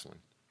you wrestling.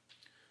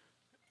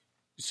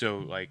 So,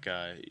 like,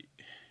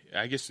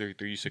 I guess they're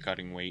used to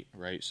cutting weight,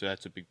 right? So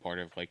that's a big part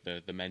of like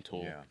the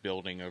mental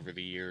building over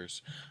the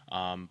years.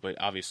 But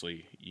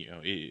obviously,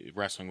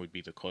 wrestling would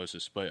be the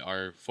closest. But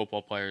are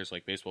football players,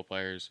 like baseball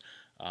players,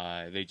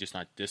 they just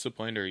not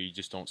disciplined, or you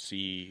just don't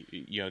see,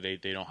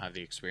 they don't have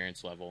the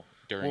experience level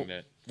during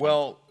that?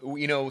 Well,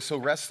 so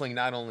wrestling,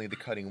 not only the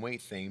cutting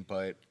weight thing,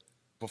 but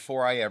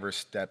before I ever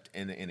stepped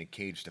in a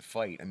cage to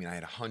fight, I mean, I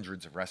had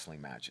hundreds of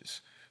wrestling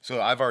matches.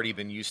 So I've already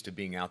been used to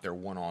being out there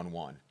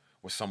one-on-one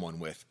with someone,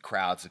 with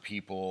crowds of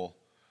people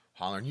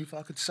hollering, "You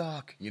fucking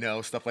suck,"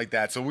 stuff like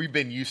that. So we've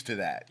been used to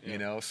that,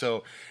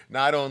 So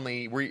not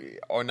only are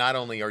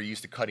you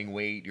used to cutting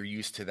weight, you're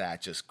used to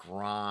that just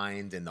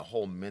grind and the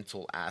whole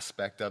mental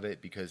aspect of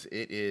it, because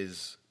it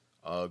is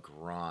a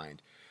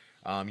grind.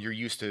 You're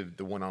used to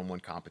the one-on-one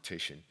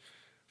competition.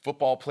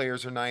 Football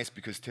players are nice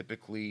because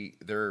typically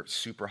they're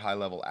super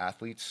high-level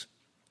athletes.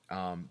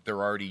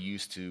 They're already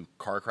used to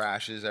car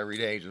crashes every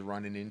day, just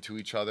running into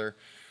each other.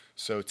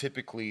 So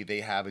typically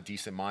they have a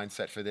decent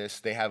mindset for this.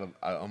 They have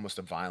almost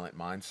a violent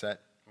mindset,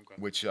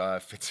 which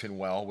fits in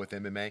well with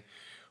MMA.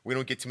 We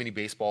don't get too many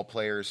baseball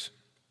players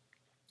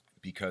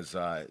because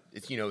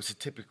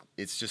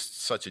it's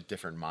just such a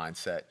different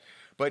mindset.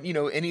 But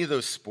any of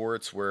those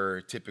sports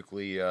where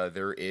typically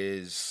there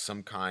is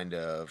some kind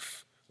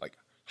of like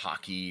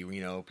hockey,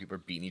 people are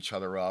beating each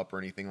other up or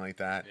anything like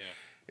that. Yeah.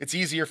 It's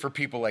easier for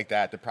people like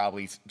that to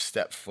probably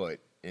step foot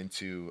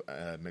into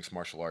a mixed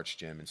martial arts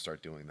gym and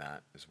start doing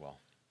that as well.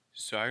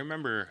 So I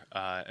remember,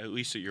 at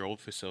least at your old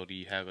facility,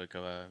 you have like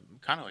a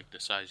kind of like the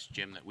size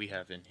gym that we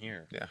have in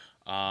here.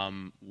 Yeah.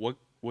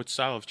 What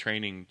style of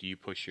training do you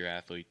push your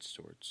athletes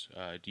towards?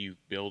 Do you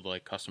build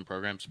like custom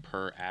programs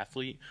per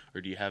athlete,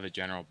 or do you have a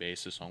general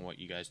basis on what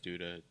you guys do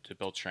to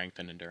build strength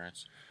and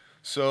endurance?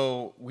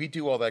 So we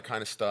do all that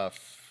kind of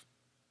stuff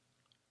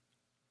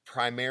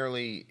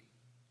primarily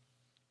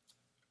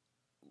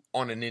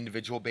on an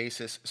individual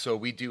basis. So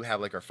we do have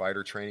like our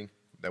fighter training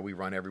that we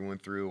run everyone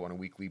through on a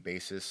weekly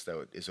basis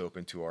that is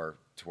open to our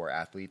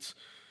athletes,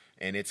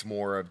 and it's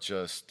more of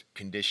just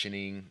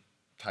conditioning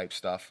type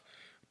stuff.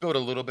 Build a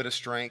little bit of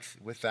strength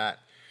with that,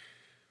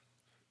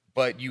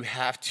 but you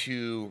have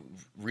to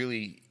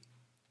really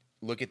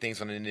look at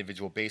things on an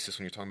individual basis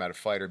when you're talking about a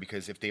fighter,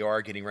 because if they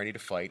are getting ready to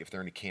fight, if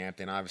they're in a camp,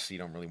 then obviously you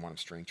don't really want them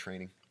strength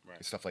training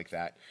and stuff like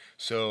that.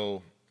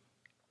 So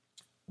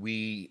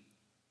we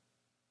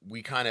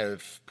kind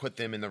of put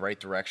them in the right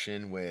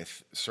direction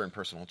with certain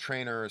personal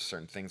trainers,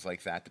 certain things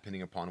like that,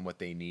 depending upon what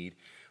they need.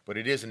 But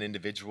it is an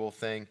individual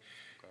thing.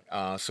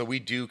 So we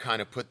do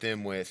kind of put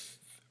them with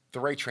the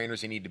right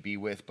trainers they need to be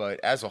with. But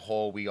as a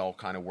whole, we all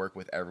kind of work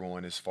with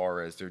everyone as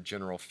far as their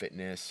general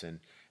fitness and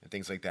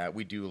things like that.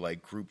 We do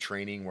like group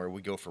training where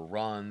we go for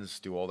runs,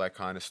 do all that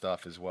kind of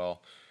stuff as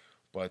well.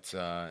 But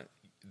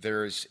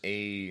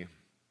when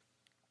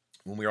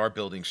we are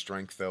building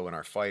strength, though, in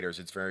our fighters,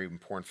 it's very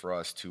important for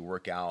us to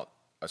work out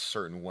a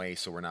certain way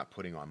so we're not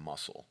putting on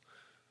muscle,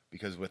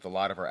 because with a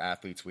lot of our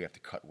athletes we have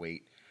to cut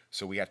weight,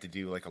 so we have to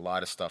do like a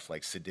lot of stuff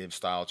like sedative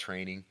style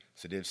training,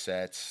 sedative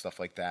sets, stuff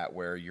like that,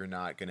 where you're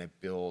not going to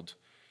build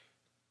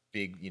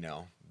big,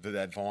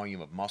 that volume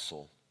of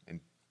muscle and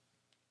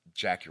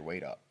jack your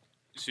weight up.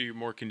 So you're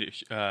more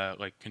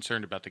like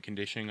concerned about the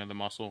conditioning of the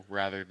muscle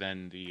rather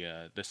than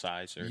the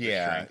size or the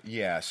strength.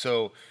 Yeah.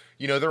 So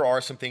there are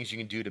some things you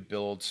can do to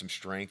build some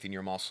strength in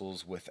your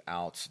muscles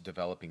without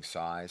developing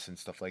size and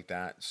stuff like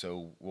that.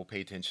 So we'll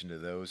pay attention to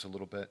those a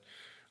little bit.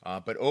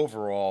 But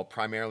overall,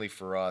 primarily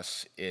for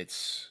us, it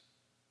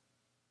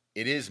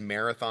is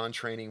marathon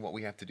training what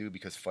we have to do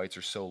because fights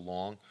are so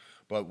long.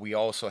 But we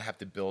also have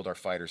to build our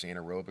fighters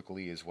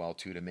anaerobically as well,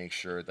 too, to make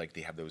sure like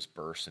they have those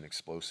bursts and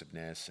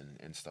explosiveness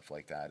and stuff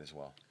like that as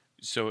well.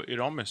 So it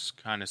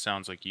almost kind of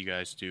sounds like you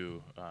guys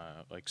do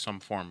like some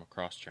form of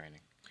cross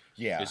training.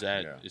 Yeah. Is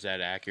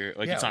that accurate?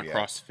 Like it's not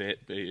CrossFit,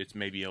 but it's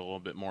maybe a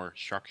little bit more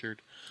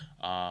structured.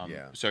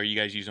 So are you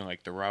guys using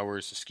like the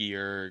rowers, the ski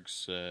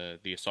ergs,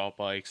 the assault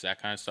bikes,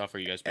 that kind of stuff? Are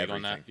you guys big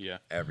on that? Yeah.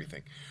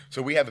 Everything.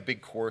 So we have a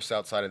big course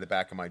outside of the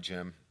back of my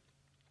gym,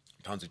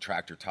 tons of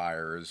tractor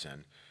tires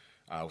and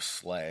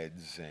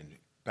sleds and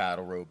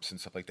battle ropes and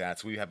stuff like that.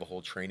 So we have a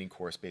whole training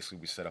course basically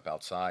we set up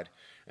outside.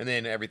 And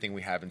then everything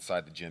we have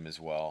inside the gym as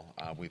well.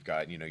 We've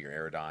got, your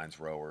aerodynes,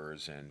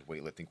 rowers, and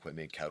weightlifting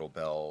equipment,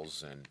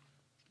 kettlebells, and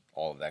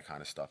all of that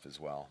kind of stuff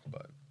as well.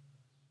 But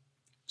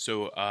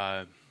so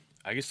I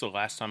guess the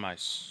last time I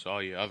saw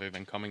you, other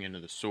than coming into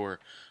the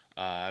store,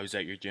 I was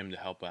at your gym to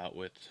help out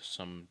with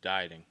some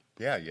dieting.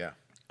 Yeah.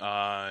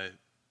 Why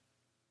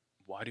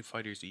do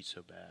fighters eat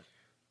so bad?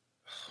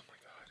 Oh my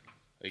God,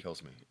 it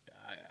kills me.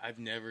 I've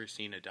never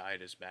seen a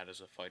diet as bad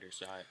as a fighter's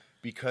diet.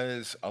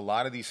 Because a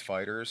lot of these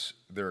fighters,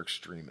 they're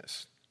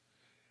extremists.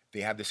 They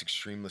have this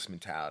extremist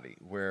mentality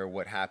where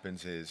what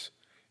happens is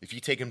if you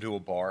take them to a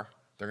bar,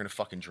 they're going to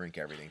fucking drink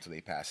everything until they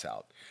pass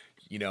out.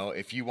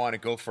 If you want to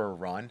go for a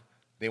run,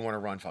 they want to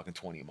run fucking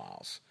 20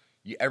 miles.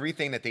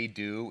 Everything that they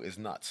do is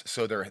nuts.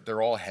 So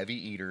they're all heavy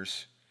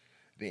eaters.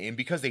 And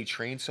because they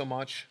train so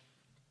much,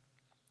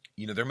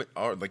 they're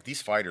like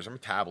these fighters, their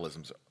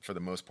metabolisms for the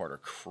most part are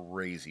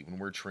crazy when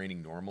we're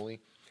training normally.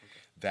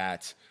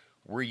 That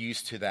we're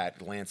used to that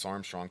Lance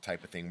Armstrong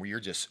type of thing where you're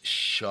just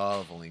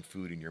shoveling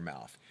food in your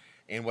mouth.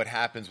 And what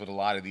happens with a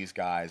lot of these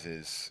guys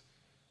is,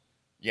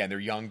 they're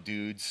young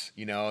dudes,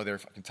 they're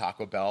fucking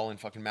Taco Bell and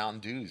fucking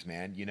Mountain Dews,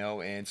 man,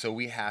 and so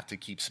we have to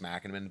keep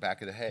smacking them in the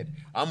back of the head.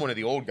 I'm one of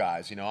the old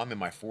guys, I'm in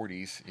my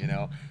 40s,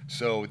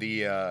 so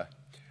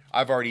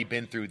I've already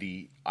been through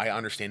I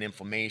understand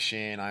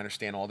inflammation, I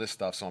understand all this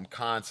stuff, so I'm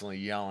constantly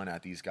yelling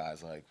at these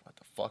guys like, what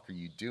the fuck are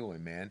you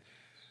doing, man?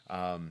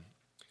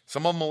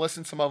 Some of them will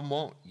listen, some of them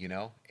won't,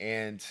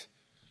 and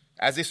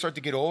as they start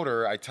to get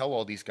older, I tell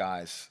all these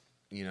guys,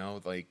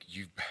 like,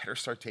 you better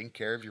start taking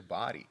care of your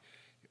body.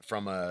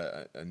 From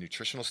a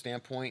nutritional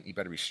standpoint, you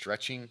better be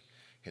stretching,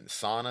 hitting the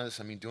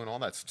saunas, doing all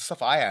that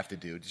stuff I have to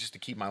do just to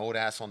keep my old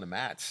ass on the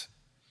mats.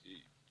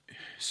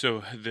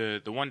 So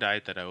the one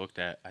diet that I looked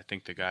at, I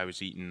think the guy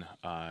was eating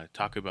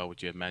Taco Bell,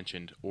 which you had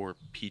mentioned, or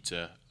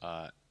pizza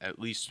at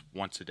least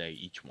once a day,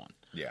 each one.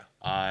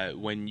 Yeah.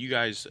 When you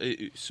guys,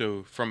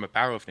 so from a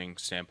powerlifting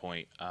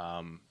standpoint,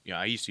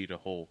 I used to eat a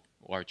whole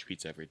large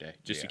pizza every day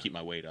just to keep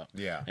my weight up.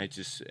 Yeah.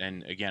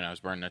 And again, I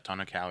was burning a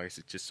ton of calories.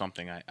 It's just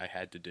something I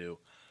had to do.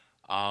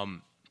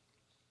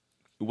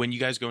 When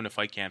you guys go into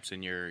fight camps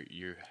and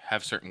you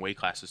have certain weight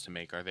classes to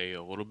make, are they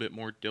a little bit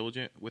more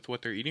diligent with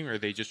what they're eating, or are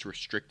they just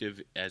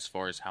restrictive as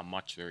far as how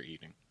much they're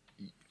eating?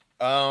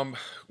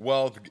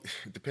 Well, it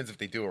depends if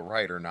they do it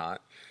right or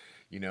not.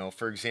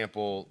 For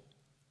example,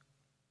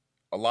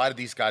 a lot of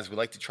these guys, we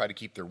like to try to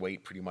keep their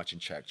weight pretty much in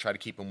check. Try to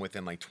keep them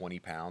within like 20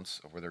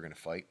 pounds of where they're going to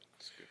fight.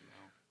 That's good to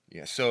know.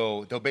 Yeah,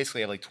 so they'll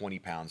basically have like 20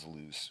 pounds to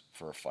lose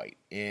for a fight.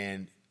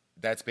 And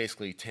that's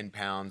basically 10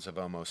 pounds of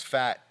almost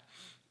fat,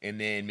 and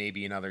then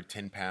maybe another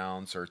 10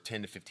 pounds or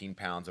 10 to 15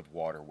 pounds of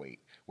water weight,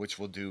 which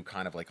we'll do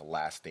kind of like a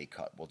last day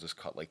cut. We'll just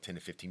cut like 10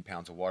 to 15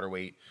 pounds of water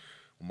weight,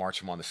 we'll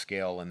march them on the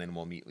scale, and then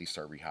we'll immediately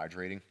start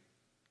rehydrating.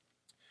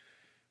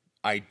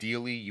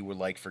 Ideally, you would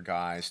like for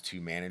guys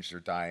to manage their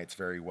diets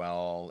very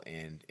well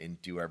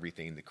and do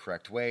everything the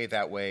correct way.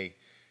 That way,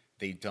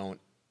 they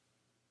don't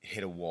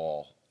hit a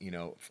wall.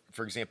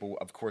 For example,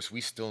 of course, we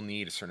still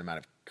need a certain amount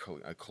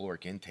of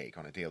caloric intake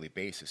on a daily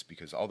basis,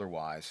 because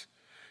otherwise,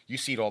 you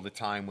see it all the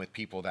time with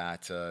people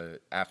that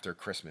after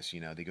Christmas,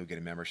 they go get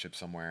a membership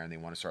somewhere and they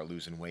want to start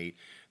losing weight.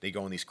 They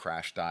go on these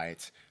crash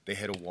diets. They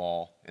hit a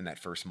wall in that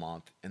first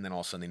month, and then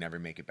all of a sudden they never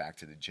make it back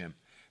to the gym.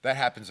 That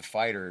happens to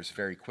fighters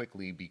very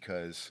quickly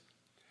because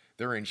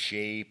they're in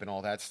shape and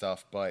all that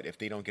stuff, but if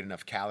they don't get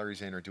enough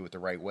calories in or do it the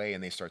right way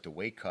and they start to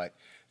weight cut,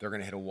 they're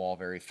going to hit a wall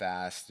very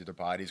fast. Their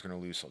body's going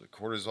to lose all the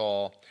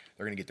cortisol.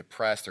 They're going to get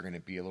depressed. They're going to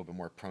be a little bit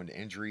more prone to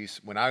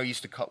injuries. When I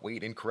used to cut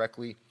weight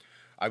incorrectly,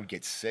 I would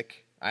get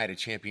sick. I had a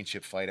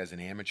championship fight as an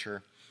amateur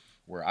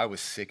where I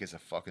was sick as a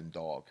fucking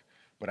dog,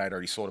 but I'd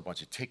already sold a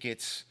bunch of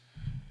tickets.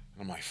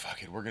 I'm like,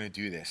 fuck it, we're going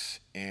to do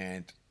this.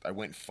 And I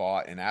went and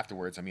fought, and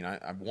afterwards,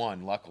 I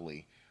won,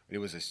 luckily. It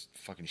was a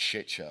fucking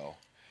shit show.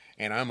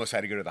 And I almost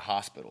had to go to the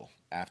hospital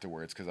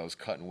afterwards because I was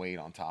cutting weight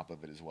on top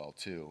of it as well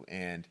too.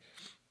 And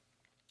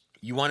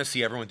you want to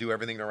see everyone do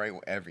everything the right,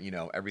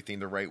 everything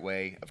the right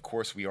way. Of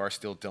course, we are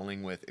still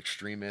dealing with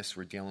extremists.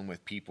 We're dealing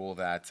with people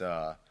that,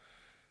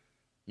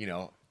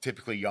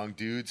 typically young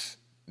dudes,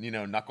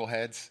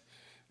 knuckleheads,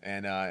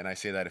 and I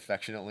say that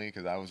affectionately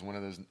because I was one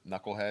of those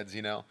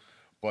knuckleheads,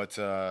 But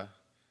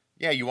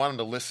yeah, you want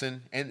them to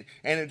listen,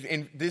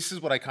 and this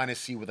is what I kind of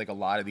see with like a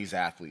lot of these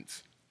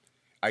athletes.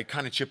 I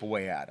kind of chip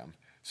away at them.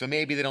 So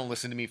maybe they don't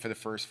listen to me for the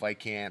first fight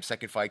camp.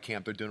 Second fight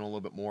camp, they're doing a little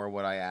bit more of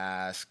what I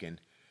ask.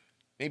 And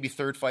maybe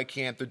third fight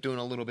camp, they're doing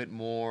a little bit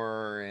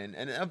more. And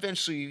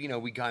eventually,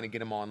 we kind of get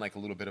them on like a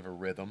little bit of a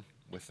rhythm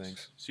with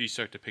things. So you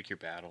start to pick your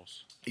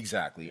battles.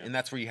 Exactly. Yeah. And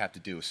that's what you have to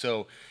do.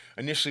 So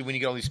initially, when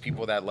you get all these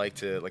people that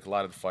like a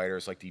lot of the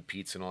fighters like to eat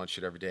pizza and all that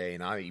shit every day,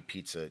 and I eat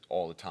pizza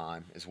all the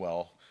time as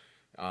well.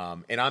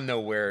 And I'm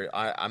nowhere,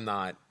 I'm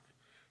not,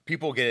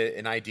 people get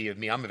an idea of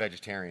me. I'm a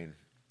vegetarian.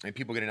 And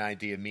people get an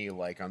idea of me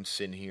like I'm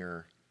sitting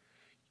here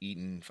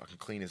eating fucking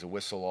clean as a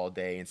whistle all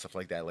day and stuff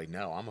like that. Like,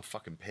 no, I'm a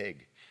fucking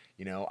pig.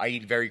 I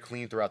eat very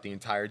clean throughout the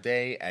entire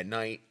day. At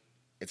night,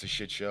 it's a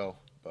shit show.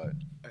 But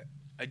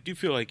I do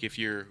feel like if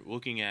you're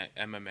looking at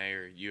MMA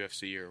or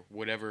UFC or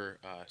whatever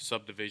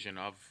subdivision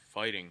of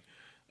fighting,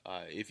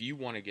 if you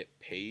want to get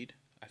paid,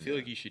 I feel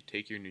like you should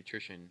take your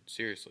nutrition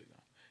seriously, though.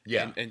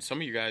 Yeah. And some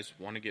of you guys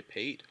want to get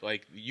paid.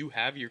 Like, you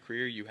have your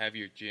career, you have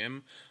your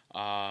gym,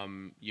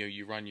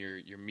 you run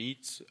your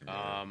meets,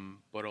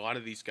 but a lot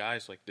of these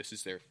guys, like, this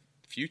is their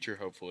future,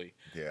 hopefully.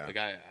 Yeah. Like,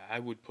 I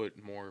would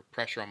put more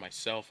pressure on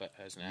myself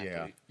as an athlete.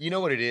 Yeah. You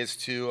know what it is,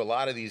 too? A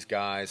lot of these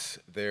guys,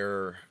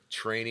 they're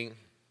training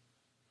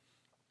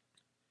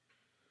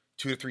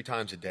 2 to 3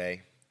 times a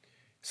day.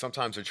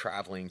 Sometimes they're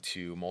traveling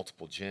to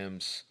multiple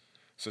gyms.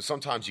 So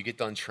sometimes you get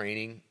done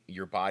training,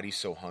 your body's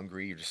so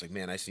hungry, you're just like,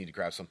 man, I just need to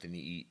grab something to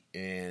eat.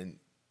 And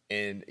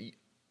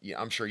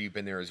yeah, I'm sure you've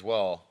been there as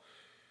well.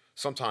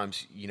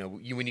 Sometimes,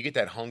 when you get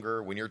that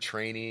hunger, when you're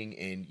training,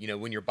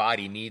 and, when your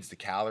body needs the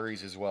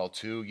calories as well,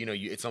 too,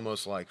 it's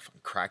almost like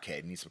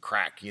crackhead needs some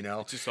crack,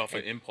 It's just off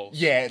an impulse.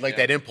 Yeah,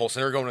 that impulse.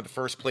 And they're going to the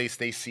first place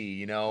they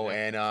see,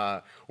 and,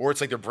 or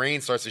it's like their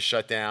brain starts to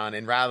shut down.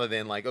 And rather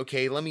than like,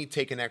 okay, let me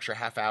take an extra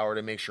half hour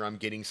to make sure I'm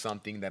getting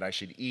something that I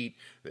should eat,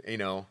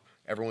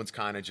 everyone's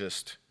kind of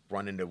just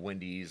running to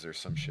Wendy's or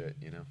some shit,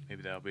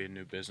 Maybe that'll be a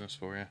new business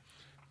for you.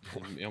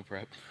 Meal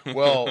prep.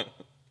 Well,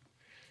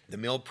 the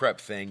meal prep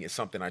thing is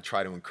something I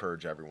try to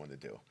encourage everyone to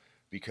do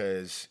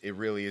because it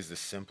really is the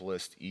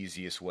simplest,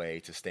 easiest way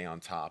to stay on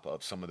top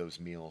of some of those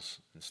meals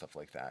and stuff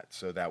like that.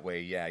 So that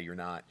way, yeah, you're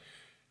not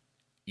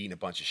eating a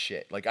bunch of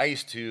shit. Like I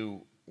used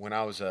to, when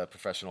I was a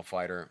professional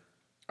fighter,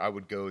 I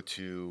would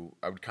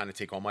kind of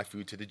take all my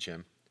food to the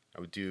gym.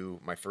 I would do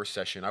my first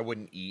session. I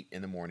wouldn't eat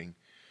in the morning.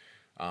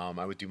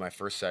 I would do my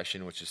first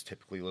session, which is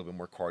typically a little bit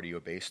more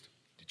cardio-based,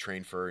 to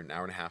train for an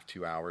hour and a half,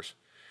 2 hours.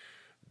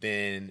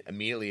 Then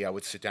immediately I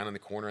would sit down in the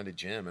corner of the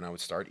gym and I would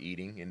start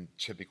eating and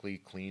typically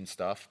clean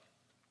stuff.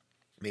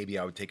 Maybe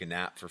I would take a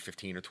nap for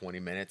 15 or 20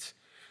 minutes,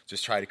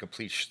 just try to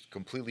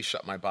completely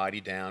shut my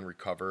body down,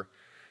 recover.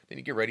 Then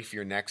you get ready for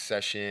your next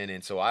session.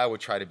 And so I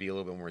would try to be a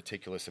little bit more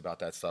meticulous about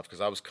that stuff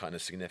because I was cutting a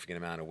significant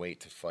amount of weight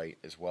to fight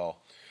as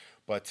well.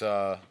 But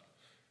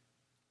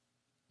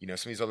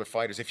some of these other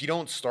fighters, if you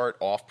don't start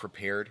off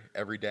prepared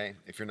every day,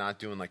 if you're not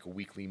doing like a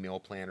weekly meal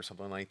plan or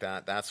something like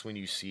that, that's when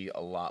you see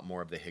a lot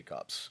more of the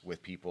hiccups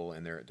with people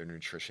and their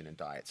nutrition and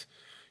diets.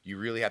 You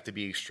really have to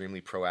be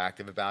extremely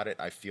proactive about it,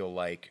 I feel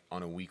like,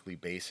 on a weekly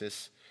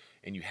basis,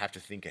 and you have to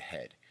think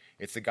ahead.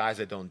 It's the guys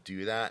that don't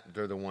do that.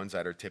 They're the ones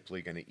that are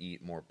typically going to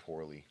eat more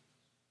poorly.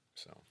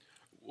 So,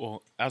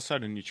 Well,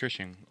 outside of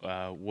nutrition,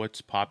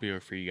 what's popular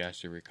for you guys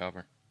to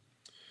recover?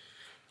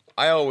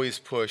 I always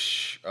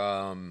push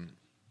a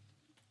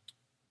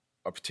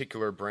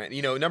particular brand.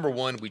 Number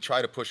one, we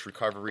try to push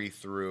recovery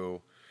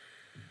through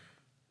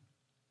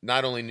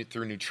not only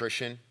through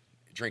nutrition,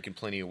 drinking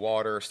plenty of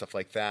water, stuff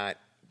like that,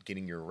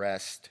 getting your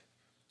rest,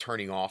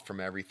 turning off from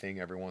everything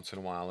every once in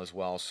a while as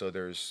well. So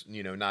there's,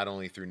 not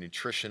only through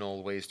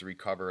nutritional ways to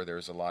recover,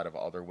 there's a lot of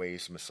other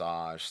ways,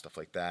 massage, stuff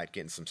like that,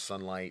 getting some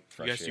sunlight, You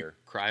fresh guys air.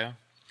 do cryo?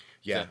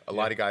 Yeah, a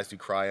lot of guys do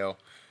cryo.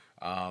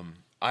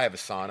 I have a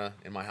sauna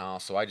in my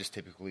house, so I just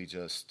typically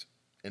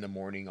in the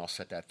morning, I'll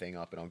set that thing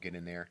up and I'll get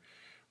in there.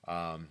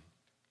 Cryo,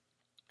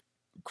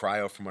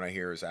 from what I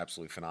hear, is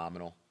absolutely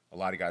phenomenal. A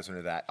lot of guys are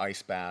into that.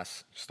 Ice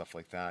baths, stuff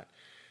like that.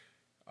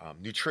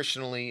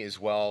 Nutritionally as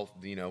well,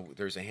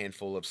 there's a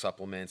handful of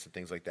supplements and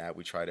things like that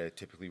we try to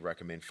typically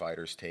recommend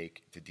fighters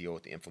take to deal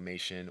with the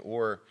inflammation.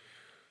 Or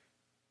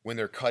when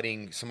they're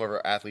cutting, some of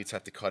our athletes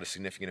have to cut a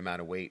significant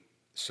amount of weight.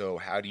 So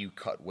how do you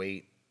cut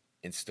weight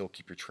and still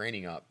keep your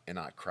training up and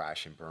not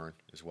crash and burn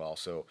as well?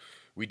 So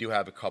we do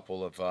have a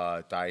couple of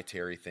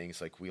dietary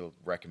things like we'll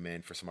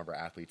recommend for some of our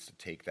athletes to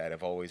take that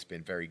have always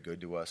been very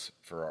good to us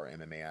for our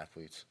MMA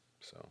athletes.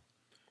 So.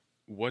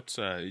 What's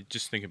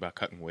just thinking about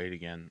cutting weight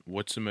again?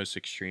 What's the most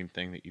extreme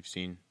thing that you've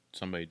seen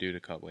somebody do to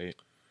cut weight?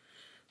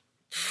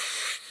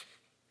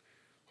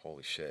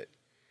 Holy shit!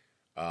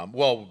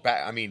 Well,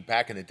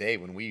 back in the day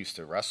when we used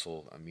to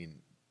wrestle,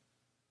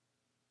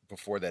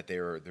 before that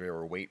there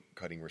were weight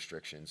cutting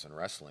restrictions in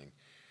wrestling.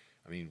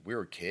 We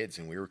were kids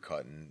and we were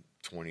cutting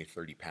 20,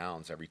 30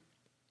 pounds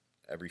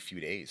every few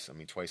days.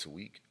 Twice a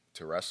week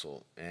to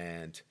wrestle,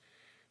 and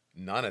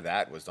none of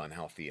that was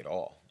unhealthy at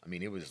all.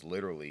 It was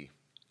literally.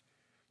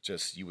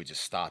 You would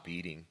just stop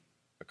eating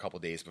a couple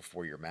days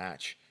before your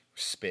match,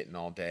 spitting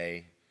all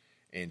day,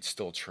 and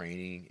still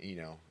training.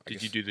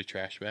 Did you do the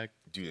trash bag?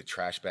 Do the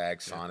trash bag,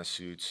 sauna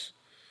suits.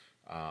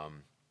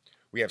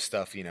 We have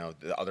stuff,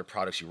 the other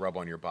products you rub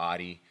on your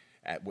body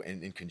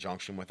in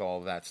conjunction with all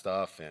of that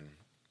stuff. And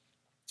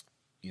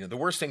the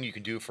worst thing you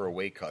can do for a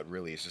weight cut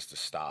really is just to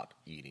stop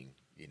eating,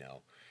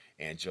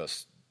 and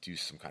just do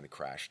some kind of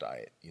crash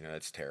diet.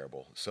 That's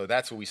terrible. So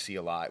that's what we see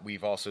a lot.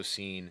 We've also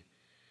seen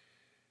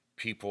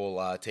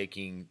people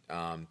taking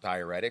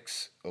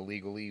diuretics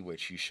illegally,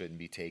 which you shouldn't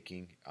be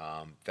taking.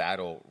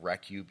 That'll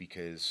wreck you,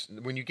 because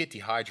when you get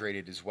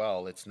dehydrated as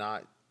well, it's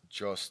not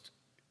just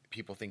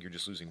people think you're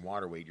just losing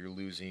water weight. You're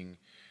losing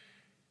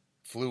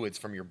fluids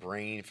from your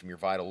brain, from your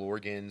vital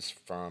organs,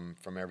 from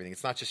everything.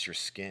 It's not just your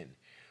skin.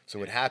 So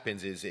what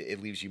happens is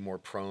it leaves you more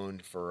prone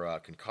for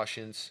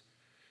concussions.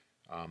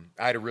 I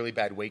had a really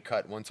bad weight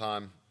cut one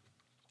time.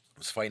 I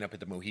was fighting up at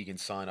the Mohegan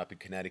Sun up in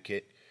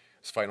Connecticut.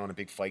 I was fighting on a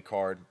big fight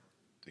card.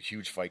 A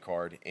huge fight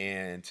card,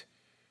 and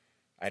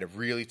I had a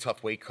really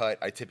tough weight cut.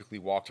 I typically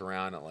walked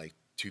around at like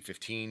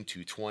 215,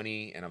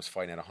 220, and I was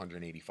fighting at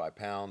 185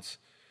 pounds.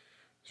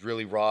 It was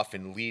really rough,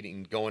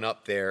 and going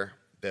up there,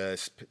 the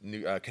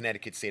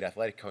Connecticut State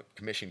Athletic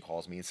Commission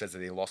calls me and says that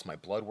they lost my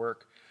blood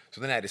work.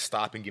 So then I had to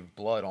stop and give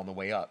blood on the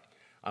way up.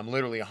 I'm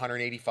literally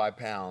 185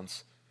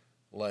 pounds.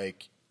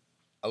 Like,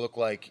 I look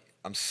like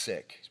I'm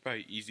sick. It's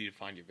probably easy to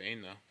find your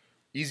vein, though.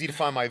 Easy to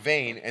find my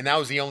vein, and that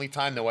was the only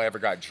time, though, I ever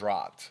got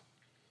dropped.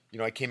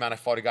 I came out and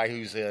fought a guy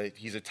he's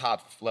a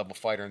top level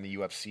fighter in the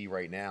UFC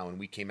right now, and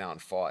we came out and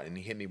fought, and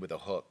he hit me with a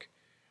hook.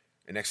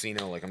 And next thing you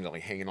know,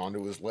 I'm hanging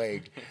onto his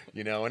leg,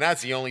 and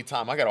that's the only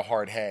time. I got a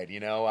hard head,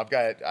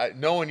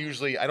 no one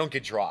usually, I don't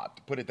get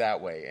dropped, put it that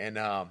way. And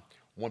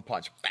one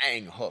punch,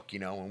 bang, hook,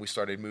 when we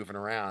started moving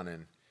around,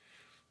 and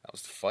that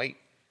was the fight,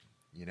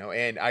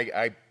 And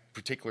I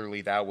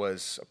particularly, that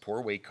was a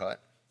poor weight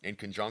cut in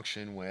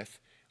conjunction with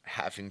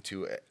having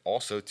to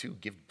also to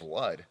give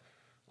blood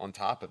on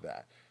top of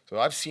that. So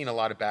I've seen a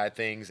lot of bad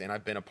things, and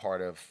I've been a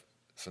part of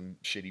some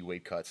shitty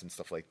weight cuts and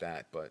stuff like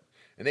that.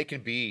 And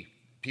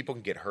people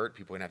can get hurt.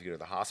 People can have to go to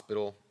the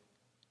hospital.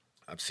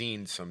 I've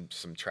seen some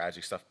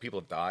tragic stuff.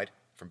 People have died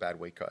from bad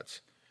weight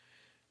cuts.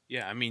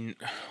 Yeah,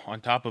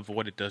 on top of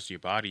what it does to your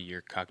body, your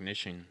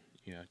cognition,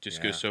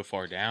 just goes so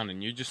far down,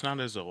 and you're just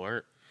not as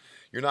alert.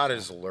 You're not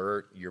as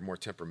alert. You're more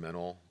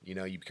temperamental.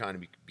 You kind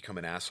of become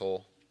an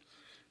asshole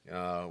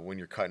when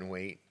you're cutting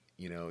weight.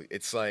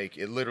 It's like,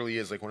 it literally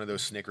is like one of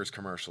those Snickers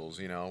commercials,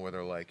 where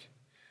they're like,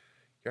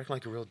 you're acting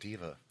like a real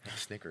diva,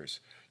 Snickers.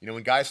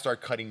 When guys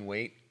start cutting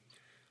weight,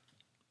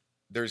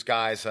 there's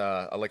guys,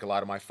 like a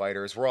lot of my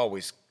fighters, we're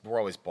always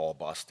ball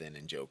busting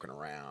and joking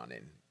around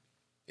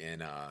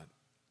and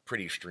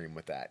pretty extreme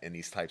with that in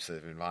these types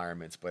of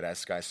environments. But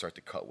as guys start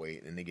to cut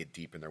weight and they get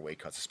deep in their weight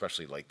cuts,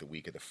 especially like the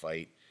week of the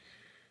fight,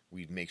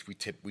 we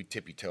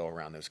tippy toe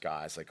around those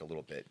guys like a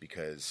little bit,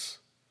 because,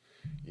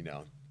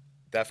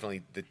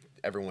 definitely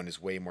everyone is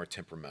way more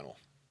temperamental.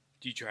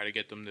 Do you try to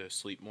get them to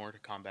sleep more to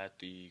combat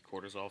the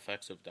cortisol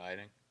effects of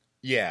dieting?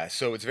 Yeah,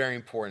 so it's very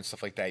important,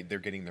 stuff like that. They're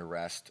getting their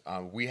rest.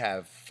 We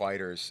have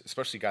fighters,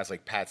 especially guys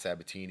like Pat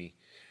Sabatini,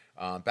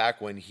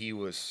 back when he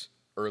was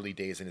early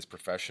days in his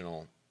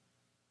professional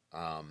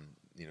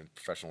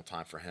professional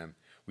time for him,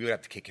 we would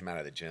have to kick him out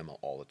of the gym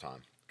all the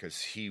time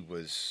because he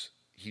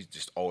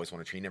just always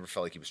wanted to train. He never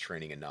felt like he was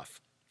training enough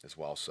as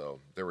well. So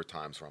there were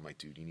times where I'm like,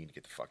 dude, you need to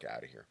get the fuck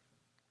out of here.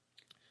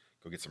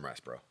 Go get some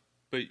rest, bro.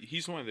 But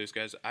he's one of those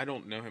guys. I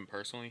don't know him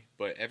personally,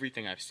 but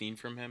everything I've seen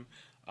from him,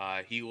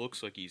 he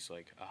looks like he's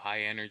like a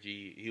high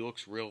energy. He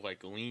looks real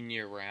like lean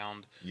year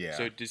round. Yeah.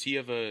 So does he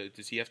have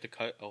to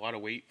cut a lot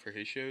of weight for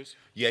his shows?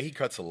 Yeah, he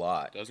cuts a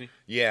lot. Does he?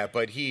 Yeah,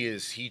 but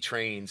he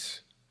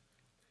trains.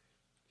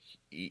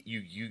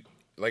 You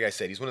like I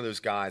said, he's one of those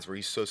guys where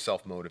he's so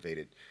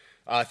self-motivated.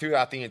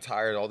 Throughout the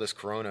entire all this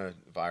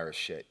coronavirus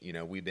shit,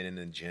 we've been in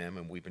the gym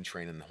and we've been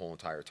training the whole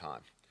entire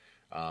time.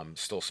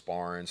 Still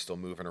sparring, still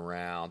moving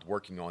around,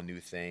 working on new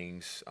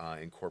things,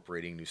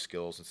 incorporating new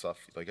skills and stuff.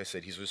 Like I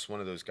said, he's just one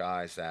of those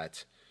guys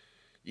that,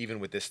 even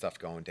with this stuff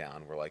going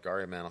down, we're like, all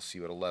right, man, I'll see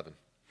you at 11.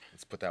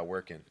 Let's put that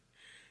work in.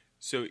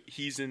 So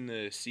he's in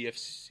the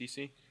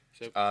CFCC?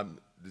 So,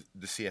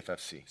 the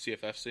CFFC.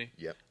 CFFC?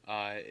 Yep.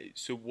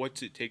 So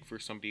what's it take for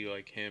somebody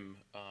like him,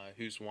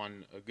 who's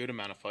won a good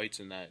amount of fights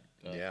in that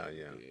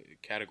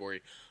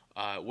category,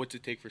 what's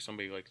it take for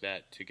somebody like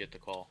that to get the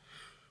call?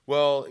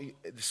 Well,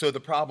 so the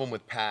problem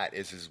with Pat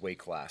is his weight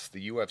class.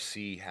 The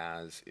UFC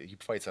he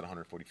fights at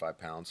 145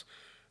 pounds.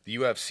 The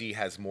UFC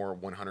has more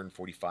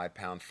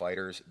 145-pound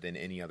fighters than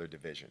any other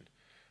division.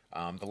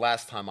 The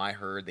last time I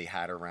heard, they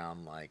had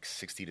around like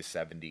 60 to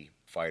 70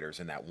 fighters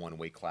in that one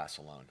weight class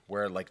alone.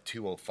 Where like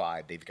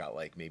 205, they've got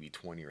like maybe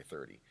 20 or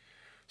 30.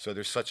 So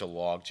there's such a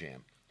log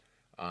jam.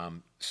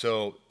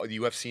 So the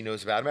UFC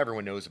knows about him.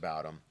 Everyone knows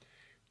about him.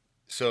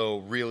 So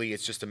really,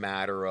 it's just a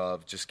matter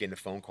of just getting a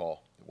phone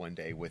call one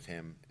day with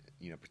him,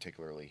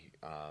 particularly,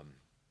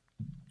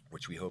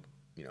 which we hope,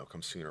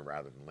 comes sooner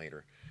rather than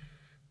later.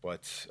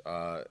 But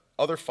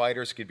other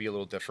fighters could be a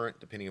little different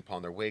depending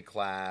upon their weight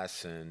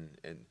class, and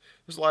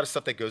there's a lot of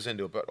stuff that goes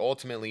into it. But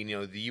ultimately,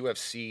 the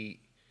UFC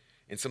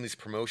and some of these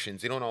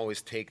promotions, they don't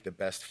always take the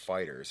best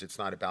fighters. It's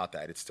not about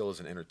that. It still is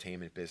an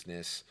entertainment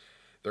business.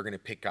 They're going to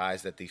pick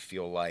guys that they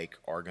feel like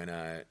are going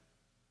to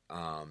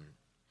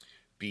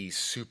be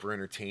super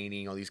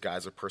entertaining. All these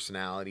guys are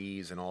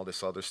personalities and all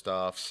this other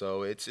stuff.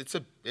 So it's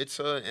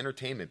a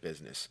entertainment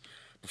business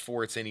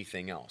before it's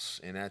anything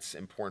else, and that's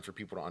important for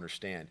people to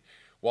understand.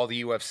 While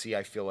the UFC,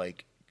 I feel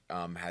like,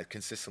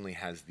 consistently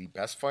has the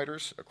best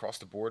fighters across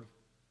the board,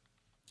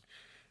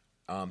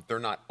 they're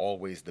not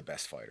always the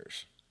best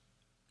fighters.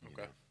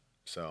 Okay.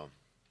 So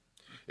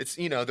it's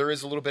there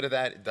is a little bit of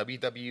that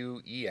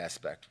WWE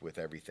aspect with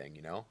everything.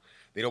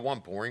 They don't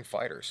want boring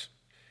fighters.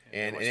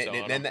 And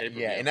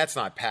that's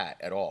not Pat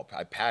at all.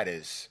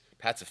 Pat's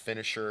a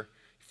finisher,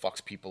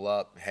 fucks people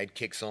up, head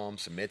kicks them,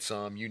 submits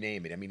them, you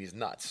name it. I mean, he's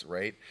nuts,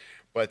 right?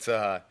 But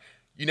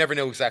you never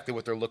know exactly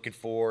what they're looking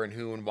for and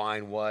who and why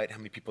and what, how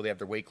many people they have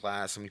their weight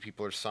class, how many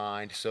people are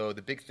signed. So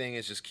the big thing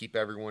is just keep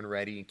everyone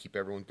ready and keep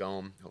everyone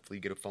going. Hopefully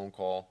you get a phone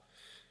call,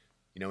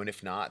 and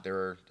if not,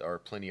 there are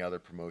plenty of other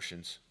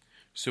promotions.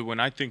 So when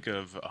I think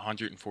of a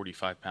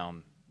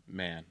 145-pound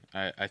man,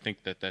 I think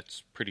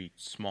that's pretty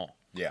small.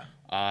 Yeah.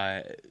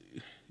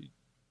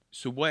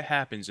 So what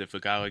happens if a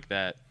guy like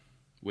that,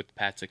 with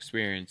Pat's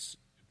experience,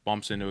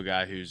 bumps into a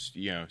guy who's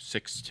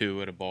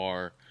 6'2" at a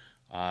bar?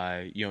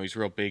 He's a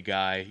real big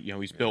guy.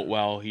 He's built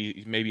well.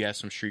 He maybe has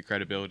some street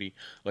credibility.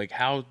 Like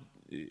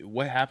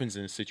what happens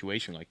in a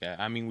situation like that?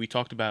 I mean, we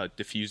talked about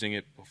diffusing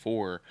it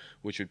before,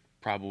 which would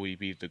probably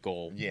be the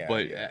goal. Yeah.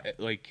 But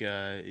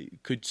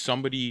could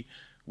somebody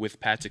with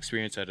Pat's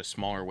experience at a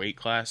smaller weight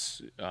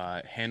class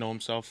handle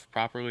himself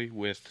properly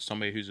with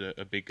somebody who's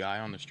a big guy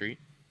on the street?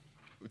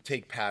 It would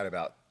take Pat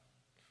about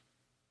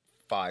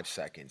 5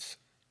 seconds.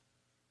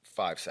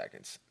 5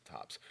 seconds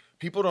tops.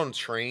 People don't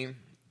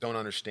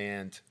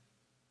understand.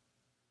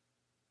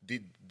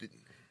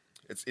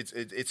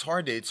 It's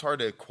hard to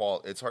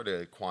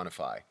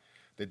quantify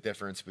the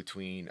difference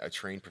between a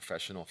trained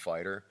professional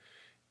fighter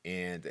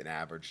and an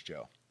average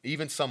Joe,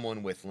 even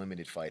someone with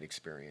limited fight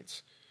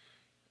experience.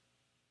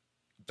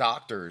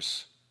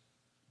 Doctors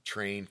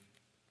train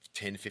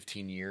 10,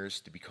 15 years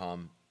to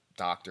become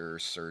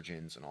doctors,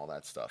 surgeons, and all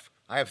that stuff.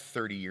 I have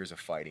 30 years of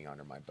fighting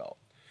under my belt.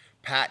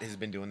 Pat has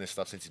been doing this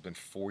stuff since he's been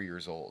 4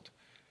 years old.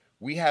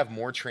 We have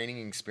more training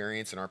and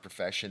experience in our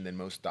profession than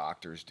most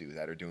doctors do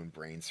that are doing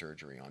brain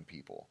surgery on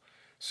people.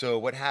 So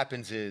what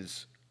happens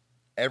is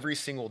every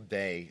single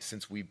day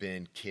since we've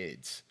been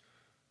kids,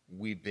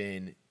 we've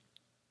been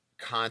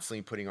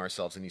constantly putting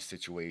ourselves in these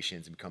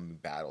situations and becoming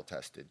battle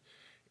tested.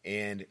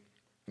 And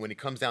when it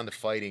comes down to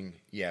fighting,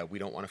 we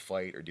don't want to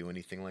fight or do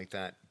anything like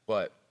that.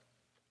 But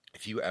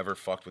if you ever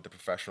fucked with a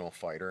professional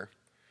fighter,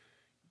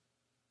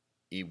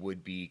 it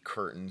would be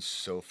curtains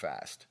so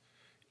fast.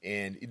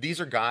 And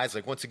these are guys,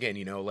 like, once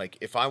again, like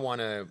if I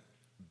want to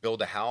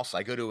build a house,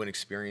 I go to an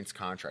experienced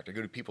contractor. I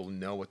go to people who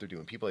know what they're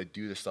doing, people that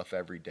do this stuff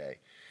every day.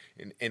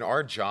 And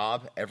our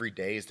job every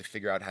day is to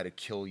figure out how to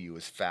kill you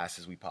as fast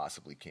as we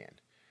possibly can.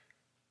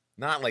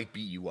 Not like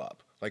beat you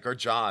up. Like, our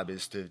job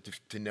is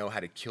to know how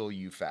to kill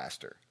you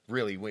faster.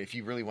 Really, if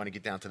you really want to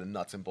get down to the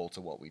nuts and bolts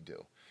of what we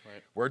do.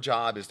 Right. Our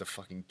job is to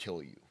fucking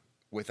kill you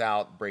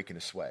without breaking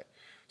a sweat.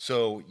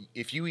 So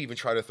if you even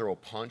try to throw a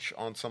punch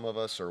on some of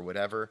us or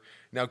whatever,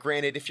 now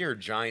granted, if you're a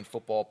giant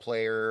football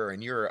player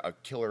and you're a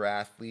killer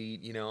athlete,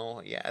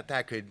 yeah,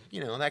 that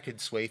could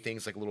sway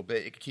things like a little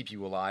bit. It could keep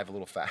you alive a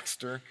little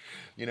faster,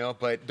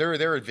 But there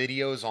are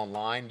videos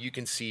online. You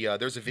can see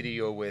there's a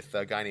video with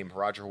a guy named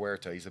Roger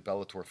Huerta. He's a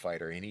Bellator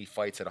fighter, and he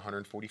fights at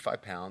 145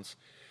 pounds.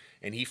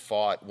 And he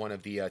fought one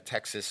of the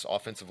Texas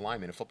offensive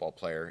linemen, a football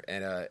player,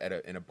 in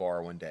a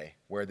bar one day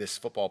where this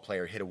football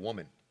player hit a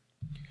woman.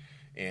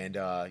 And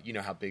you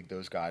know how big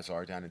those guys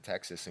are down in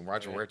Texas. And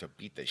Roger Huerta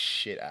beat the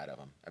shit out of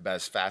him, about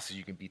as fast as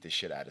you can beat the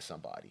shit out of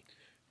somebody.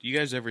 Do you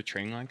guys ever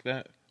train like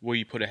that? Where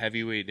you put a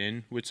heavyweight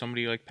in with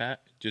somebody like Pat,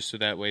 just so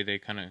that way they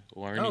kind of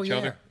learn each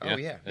other? Oh,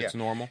 yeah. That's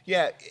normal?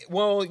 Yeah,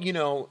 well,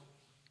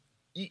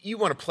 you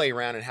want to play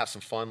around and have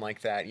some fun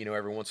like that,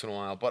 every once in a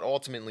while. But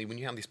ultimately, when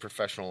you have these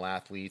professional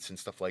athletes and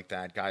stuff like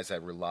that, guys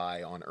that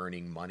rely on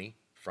earning money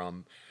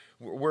from,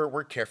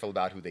 we're careful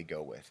about who they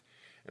go with.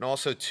 And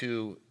also,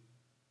 too,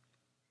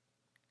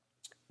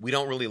 we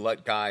don't really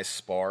let guys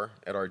spar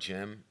at our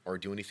gym or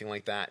do anything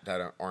like that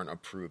aren't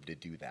approved to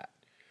do that,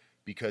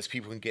 because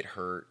people can get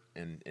hurt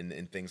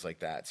and things like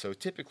that. So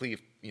typically,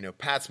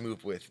 Pat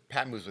moves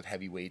with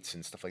heavyweights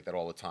and stuff like that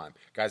all the time.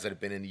 Guys that have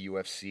been in the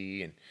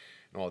UFC and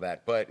all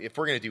that. But if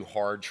we're going to do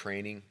hard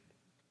training,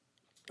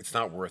 it's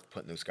not worth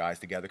putting those guys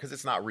together because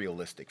it's not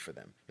realistic for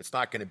them. It's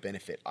not going to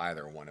benefit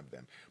either one of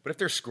them. But if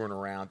they're screwing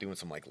around doing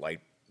some like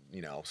light,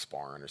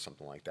 sparring or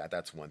something like that,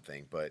 that's one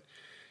thing. But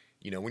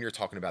when you're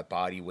talking about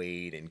body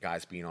weight and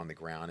guys being on the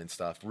ground and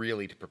stuff,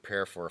 really to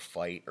prepare for a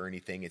fight or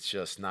anything, it's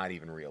just not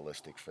even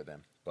realistic for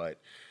them. But,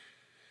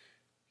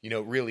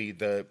 really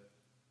the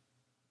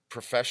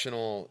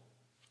professional,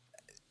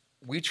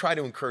 we try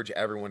to encourage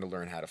everyone to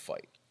learn how to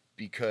fight,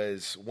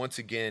 because once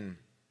again,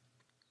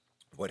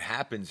 what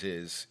happens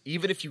is,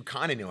 even if you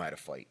kind of know how to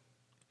fight,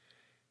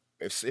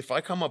 if I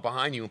come up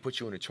behind you and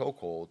put you in a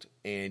chokehold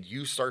and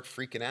you start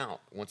freaking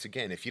out, once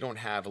again, if you don't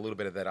have a little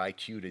bit of that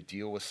IQ to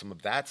deal with some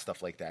of that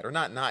stuff like that, or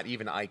not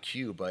even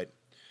IQ, but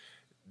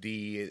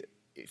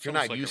if you're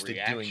not like used to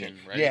doing it,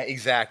 right? Yeah,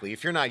 exactly.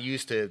 If you're not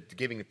used to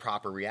giving the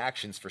proper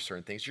reactions for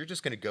certain things, you're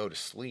just going to go to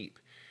sleep.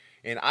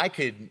 And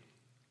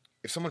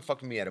if someone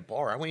fucked me at a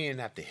bar, I wouldn't even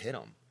have to hit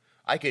them.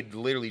 I could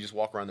literally just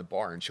walk around the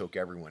bar and choke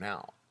everyone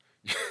out.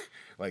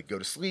 Like, go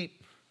to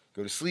sleep,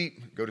 go to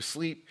sleep, go to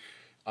sleep.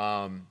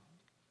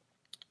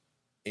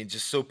 And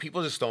just so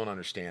people just don't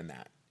understand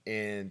that.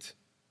 And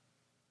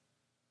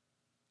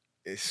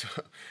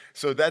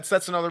so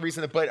that's another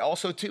reason. But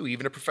also, too,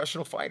 even a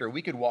professional fighter,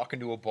 we could walk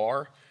into a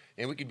bar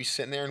and we could be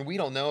sitting there and we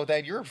don't know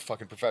that you're a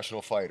fucking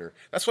professional fighter.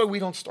 That's why we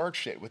don't start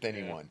shit with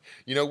anyone.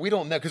 Yeah. We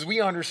don't know, because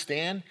we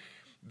understand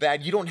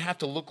that you don't have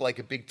to look like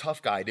a big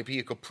tough guy to be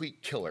a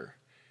complete killer.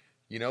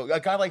 A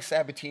guy like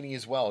Sabatini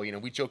as well,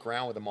 we joke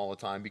around with him all the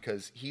time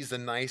because he's the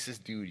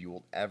nicest dude you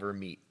will ever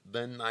meet.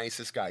 The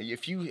nicest guy.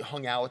 If you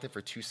hung out with him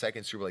for 2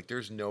 seconds, you were like,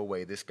 there's no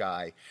way this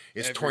guy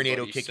is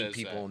tornado kicking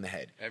people in the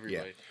head.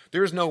 Everybody. Yeah.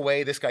 There's no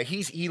way this guy,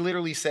 he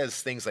literally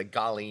says things like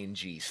golly and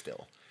gee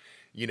still.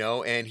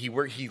 And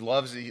he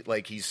loves,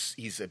 like,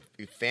 he's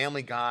a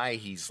family guy.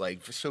 He's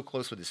like so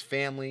close with his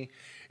family,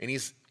 and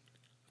he's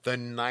the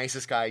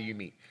nicest guy you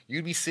meet.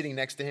 You'd be sitting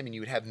next to him and you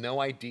would have no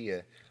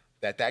idea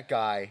that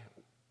guy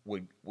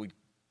would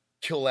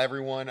kill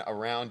everyone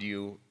around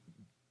you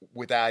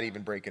without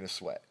even breaking a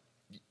sweat.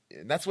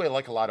 And that's the way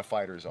like a lot of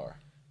fighters are.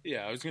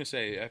 Yeah, I was going to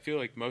say, I feel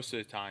like most of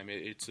the time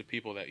it's the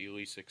people that you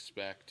least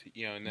expect,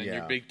 and then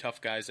your big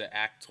tough guys that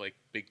act like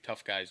big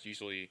tough guys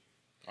usually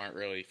aren't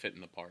really fitting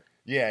the part.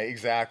 Yeah,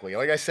 exactly.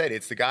 Like I said,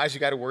 it's the guys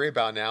you got to worry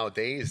about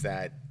nowadays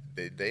that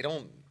they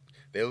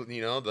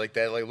like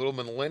that like little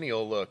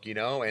millennial look,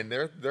 and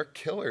they're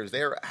killers.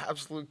 They are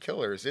absolute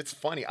killers. It's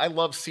funny. I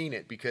love seeing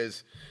it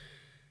because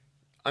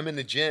I'm in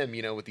the gym,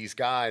 with these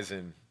guys,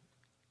 and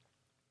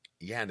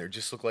and they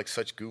just look like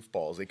such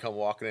goofballs. They come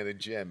walking in the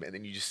gym, and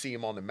then you just see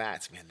them on the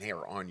mats. Man, they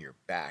are on your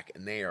back,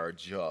 and they are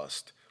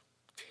just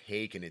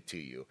taking it to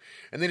you.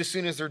 And then as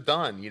soon as they're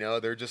done,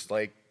 they're just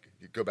like,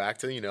 go back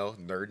to,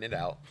 nerding it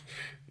out.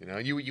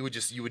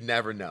 You would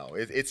never know.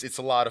 It's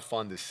a lot of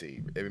fun to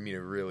see. I mean, it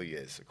really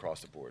is across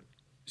the board.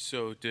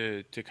 So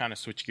to kind of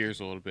switch gears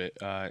a little bit,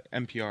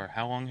 NPR,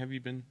 how long have you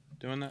been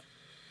doing that?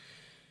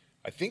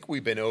 I think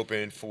we've been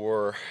open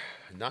for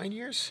 9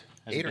 years,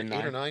 8 or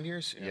 9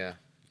 years. Yeah,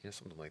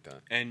 something like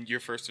that. And your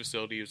first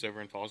facility was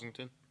over in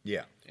Fallsington?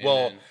 Yeah.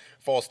 And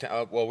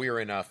we were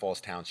in Falls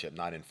Township,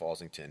 not in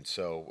Fallsington.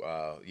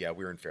 So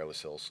we were in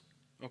Fairless Hills.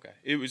 Okay.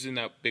 It was in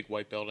that big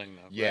white building,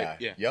 though. Yeah.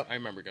 Right? Yeah. Yep. I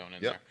remember going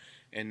in there.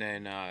 And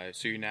then,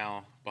 so you're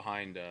now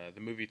behind the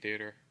movie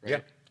theater, right? Yeah.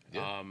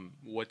 Yeah.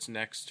 What's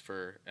next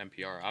for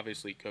NPR?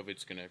 Obviously,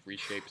 COVID's going to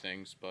reshape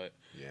things, but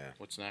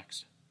what's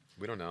next?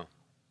 We don't know.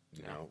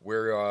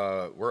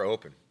 We're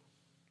open.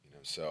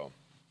 So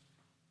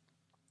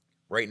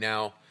right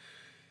now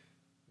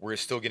we're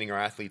still getting our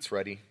athletes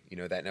ready.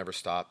 That never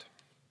stopped.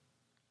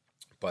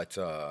 But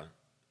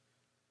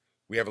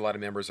we have a lot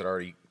of members that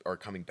already are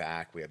coming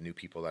back. We have new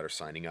people that are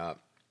signing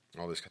up,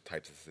 all those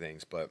types of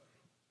things. But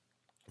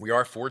we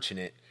are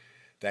fortunate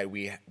that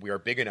we are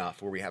big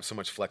enough where we have so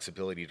much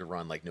flexibility to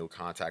run like no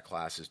contact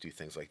classes, do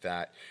things like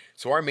that.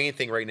 So our main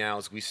thing right now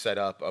is we set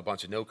up a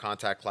bunch of no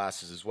contact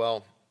classes as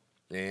well,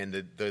 and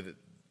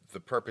the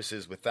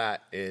purposes with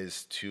that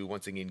is to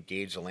once again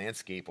gauge the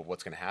landscape of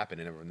what's going to happen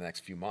over the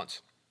next few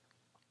months.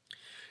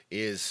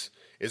 Is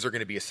there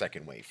going to be a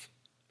second wave?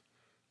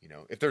 You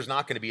know, if there's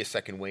not going to be a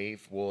second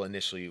wave, we'll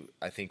initially,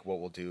 I think what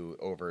we'll do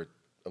over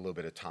a little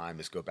bit of time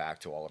is go back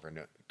to all of our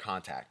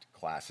contact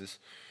classes.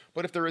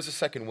 But if there is a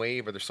second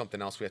wave or there's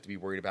something else we have to be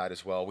worried about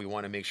as well, we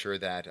want to make sure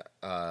that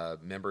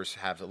members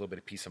have a little bit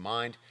of peace of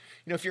mind.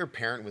 You know, if you're a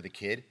parent with a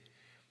kid,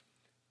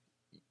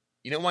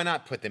 you know, why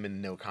not put them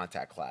in no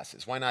contact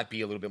classes? Why not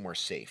be a little bit more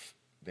safe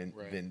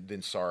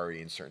than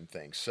sorry in certain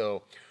things?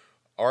 So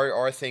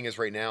our thing is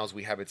right now is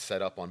we have it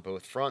set up on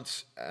both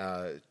fronts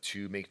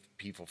to make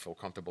people feel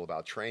comfortable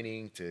about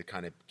training, to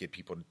kind of get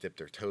people to dip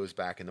their toes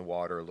back in the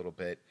water a little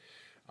bit.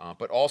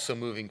 But also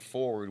moving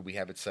forward, we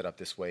have it set up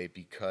this way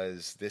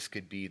because this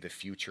could be the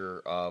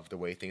future of the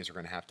way things are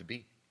going to have to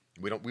be.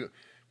 We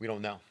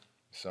don't know.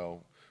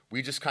 So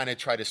we just kind of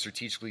try to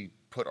strategically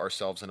put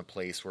ourselves in a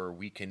place where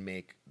we can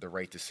make the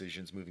right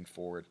decisions moving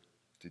forward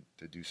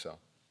to do so.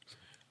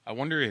 I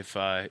wonder if,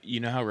 you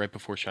know how right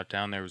before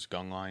shutdown there was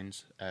gun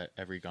lines at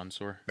every gun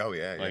store? Oh,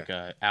 yeah,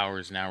 like,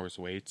 hours and hours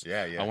waits.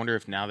 Yeah. I wonder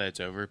if now that it's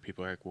over,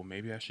 people are like, well,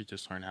 maybe I should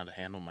just learn how to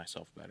handle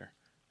myself better.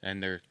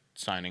 And they're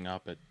signing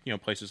up at, you know,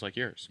 places like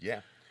yours.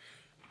 Yeah.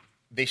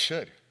 They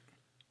should.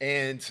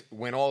 And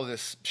when all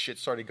this shit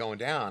started going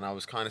down, I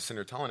was kind of sitting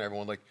there telling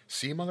everyone, like,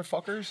 see,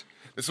 motherfuckers?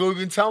 This is what we've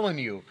been telling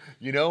you.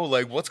 You know,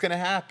 like, what's going to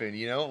happen?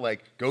 You know,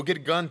 like, go get a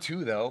gun,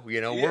 too, though. You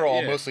know, we're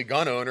all mostly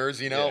gun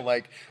owners, you know.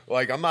 Like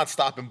I'm not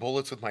stopping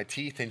bullets with my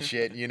teeth and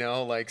shit, you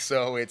know. Like,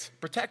 so it's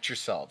protect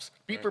yourselves.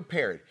 Be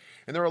prepared.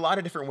 And there are a lot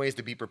of different ways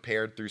to be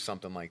prepared through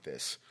something like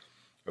this.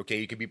 Okay,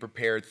 you can be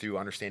prepared through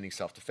understanding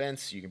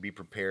self-defense. You can be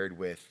prepared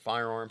with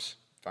firearms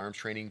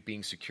training,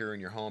 being secure in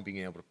your home, being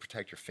able to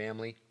protect your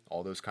family,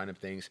 all those kind of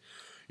things.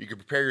 You can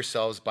prepare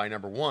yourselves by,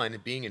 number one,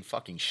 being in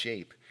fucking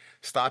shape.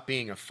 Stop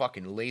being a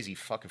fucking lazy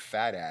fucking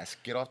fat ass.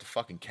 Get off the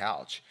fucking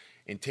couch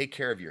and take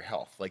care of your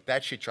health. Like,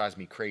 that shit drives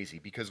me crazy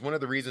because one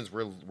of the reasons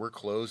we're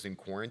closed in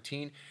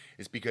quarantine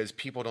is because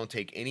people don't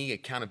take any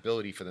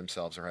accountability for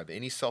themselves or have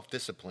any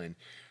self-discipline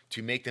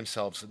to make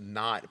themselves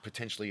not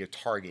potentially a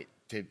target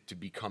to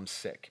become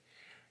sick.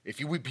 If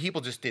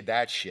people just did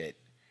that shit,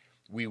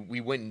 we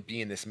wouldn't be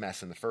in this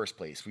mess in the first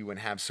place. We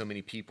wouldn't have so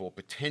many people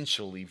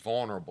potentially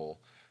vulnerable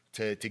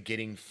to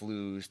getting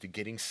flus, to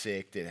getting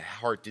sick, to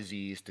heart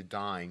disease, to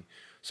dying.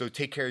 So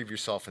take care of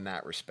yourself in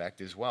that respect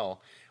as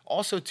well.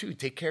 Also, too,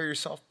 take care of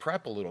yourself,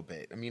 prep a little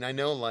bit. I mean, I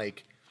know,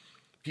 like,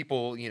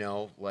 people, you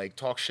know, like,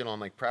 talk shit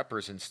on, like,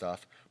 preppers and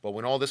stuff, but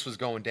when all this was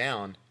going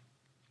down,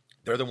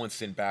 they're the ones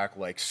sitting back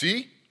like,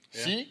 see?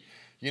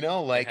 You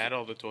know, like... They had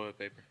all the toilet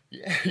paper.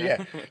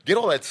 Yeah. Get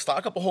all that.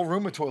 Stock up a whole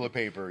room of toilet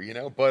paper, you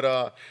know.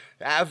 But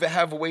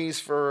have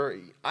ways for.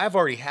 I've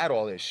already had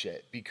all this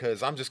shit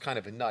because I'm just kind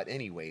of a nut,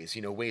 anyways.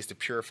 You know, ways to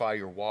purify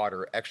your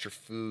water, extra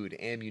food,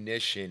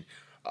 ammunition,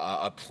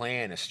 a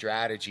plan, a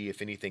strategy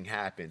if anything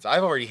happens.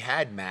 I've already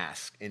had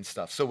masks and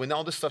stuff. So when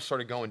all this stuff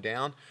started going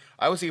down,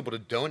 I was able to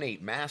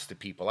donate masks to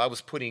people. I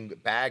was putting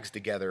bags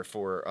together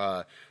for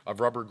of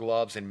rubber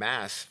gloves and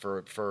masks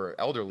for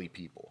elderly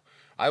people.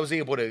 I was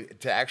able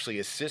to actually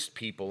assist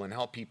people and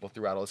help people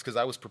throughout all this because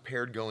I was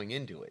prepared going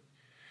into it.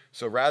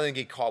 So rather than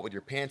get caught with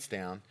your pants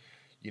down,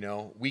 you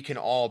know, we can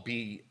all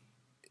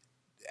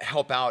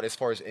help out as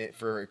far as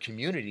for a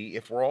community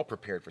if we're all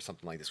prepared for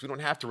something like this. We don't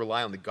have to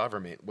rely on the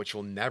government, which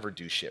will never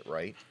do shit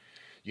right.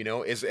 You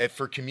know,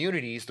 for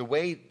communities, the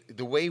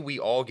way we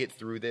all get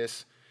through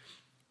this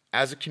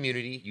as a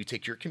community, you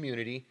take your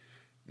community.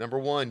 Number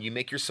one, you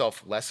make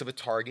yourself less of a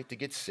target to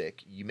get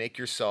sick. You make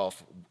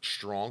yourself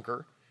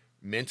stronger.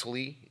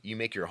 Mentally, you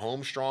make your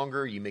home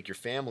stronger, you make your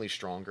family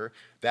stronger.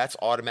 That's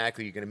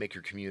automatically going to make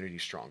your community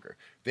stronger.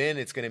 Then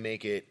it's going to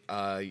make it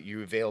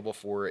you available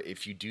for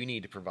if you do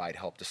need to provide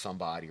help to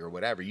somebody or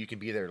whatever. You can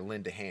be there to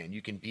lend a hand.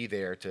 You can be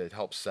there to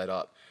help set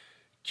up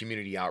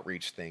community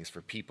outreach things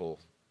for people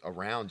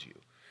around you,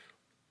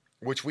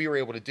 which we were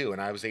able to do,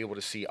 and I was able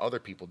to see other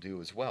people do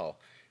as well.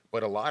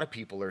 But a lot of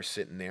people are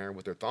sitting there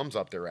with their thumbs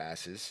up their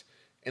asses,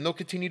 and they'll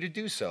continue to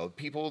do so.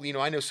 People, you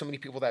know, I know so many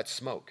people that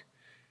smoke.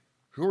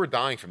 Who are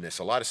dying from this?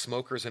 A lot of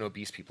smokers and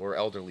obese people or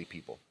elderly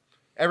people.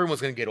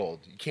 Everyone's going to get old.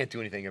 You can't do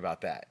anything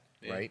about that,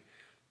 right?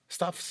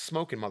 Stop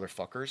smoking,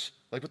 motherfuckers.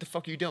 Like, what the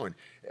fuck are you doing?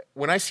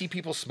 When I see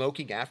people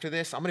smoking after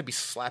this, I'm going to be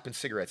slapping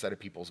cigarettes out of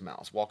people's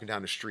mouths, walking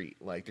down the street.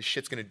 Like, this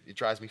shit's it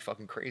drives me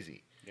fucking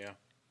crazy. Yeah.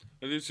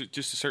 There's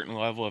just a certain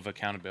level of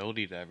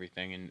accountability to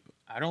everything, and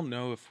I don't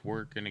know if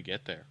we're going to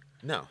get there.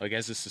 No. Like,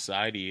 as a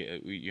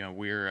society,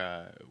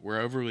 we're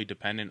overly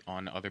dependent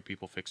on other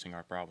people fixing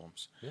our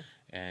problems. Yeah.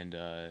 And,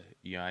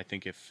 I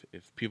think if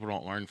people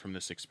don't learn from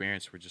this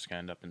experience, we're just going to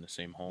end up in the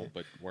same hole,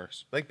 but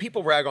worse. Like,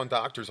 people rag on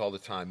doctors all the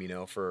time, you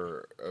know,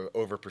 for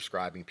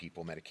over-prescribing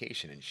people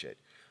medication and shit.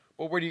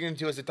 Well, what are you going to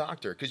do as a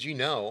doctor? Because you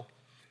know,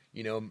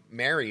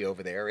 Mary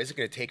over there isn't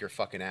going to take her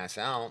fucking ass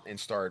out and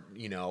start,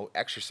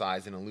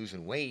 exercising and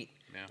losing weight.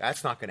 Yeah.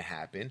 That's not going to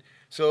happen.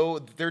 So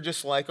they're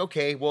just like,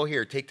 okay, well,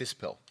 here, take this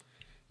pill.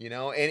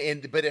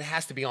 But it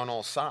has to be on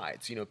all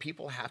sides.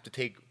 People have to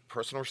take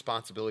personal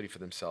responsibility for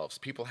themselves.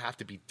 People have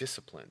to be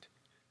disciplined.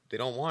 They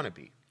don't want to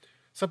be.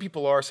 Some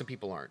people are, some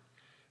people aren't.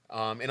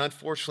 And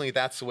unfortunately,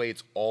 that's the way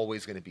it's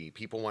always going to be.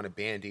 People want to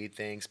band-aid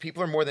things.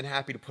 People are more than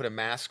happy to put a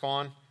mask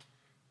on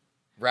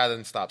rather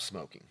than stop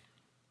smoking.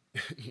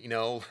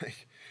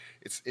 Like,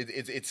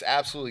 it's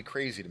absolutely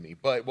crazy to me.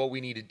 But what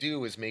we need to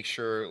do is make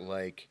sure,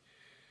 like,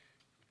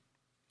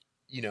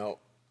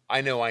 I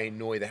know I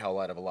annoy the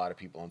hell out of a lot of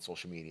people on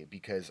social media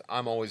because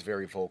I'm always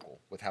very vocal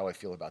with how I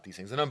feel about these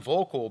things. And I'm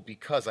vocal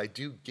because I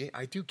do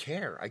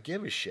care. I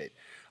give a shit.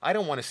 I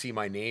don't want to see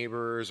my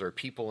neighbors or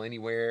people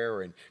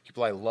anywhere and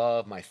people I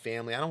love, my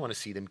family. I don't want to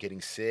see them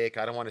getting sick.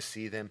 I want to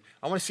see them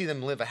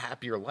live a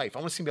happier life. I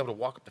want to see them be able to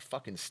walk up the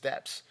fucking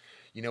steps,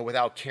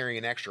 without carrying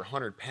an extra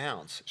 100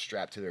 pounds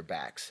strapped to their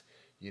backs.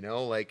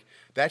 Like,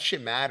 that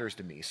shit matters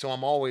to me. So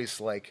I'm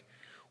always like,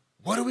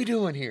 what are we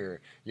doing here?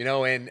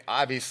 And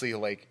obviously,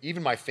 like,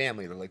 even my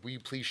family, they're like, will you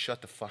please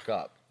shut the fuck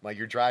up? Like,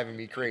 you're driving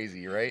me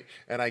crazy, right?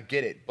 And I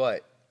get it,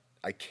 but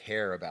I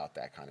care about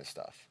that kind of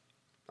stuff.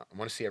 I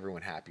want to see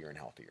everyone happier and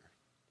healthier.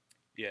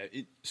 Yeah.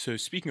 So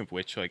speaking of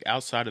which, like,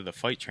 outside of the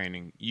fight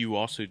training, you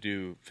also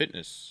do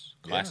fitness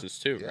classes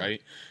too,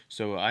 right?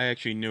 So I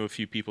actually knew a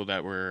few people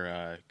that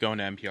were going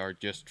to NPR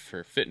just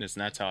for fitness,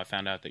 and that's how I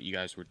found out that you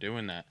guys were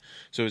doing that.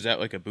 So is that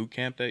like a boot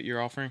camp that you're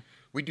offering?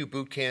 We do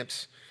boot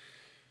camps.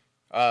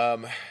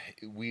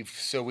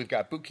 We've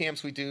got boot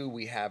camps we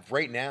do.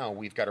 Right now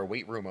we've got our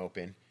weight room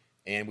open,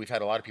 and we've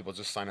had a lot of people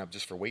just sign up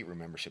just for weight room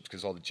memberships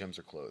because all the gyms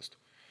are closed.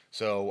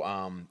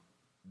 So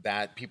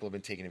that people have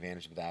been taking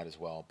advantage of that as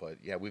well. But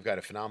yeah, we've got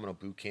a phenomenal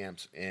boot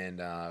camps,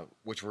 and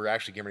which we're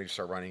actually getting ready to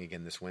start running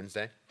again this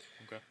Wednesday.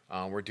 Okay.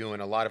 We're doing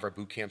a lot of our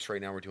boot camps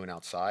right now. We're doing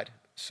outside,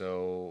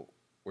 so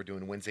we're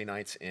doing Wednesday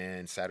nights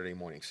and Saturday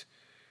mornings.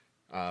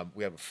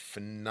 We have a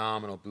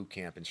phenomenal boot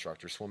camp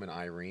instructor, Swimmin'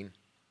 Irene.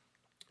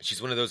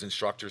 She's one of those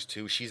instructors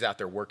too. She's out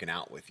there working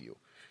out with you.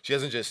 She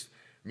doesn't just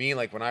me,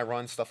 like when I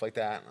run stuff like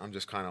that, I'm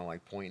just kind of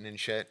like pointing and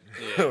shit.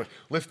 Yeah.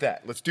 Lift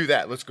that. Let's do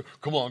that. Let's go.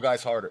 Come on,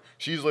 guys, harder.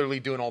 She's literally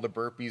doing all the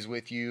burpees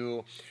with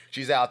you.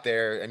 She's out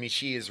there. I mean,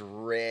 she is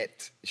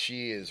ripped.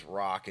 She is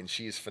rocking.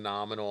 She is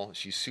phenomenal.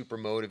 She's super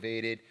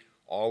motivated,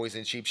 always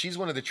in shape. She's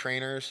one of the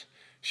trainers.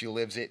 She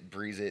lives it,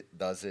 breathes it,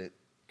 does it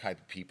type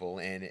of people,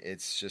 and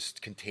it's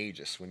just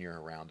contagious when you're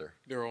around her.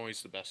 They're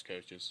always the best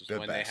coaches The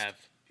when best. they have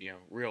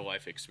real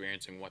life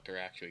experience in what they're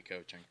actually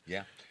coaching.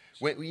 Yeah.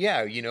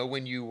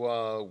 When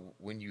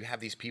you have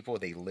these people,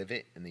 they live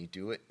it and they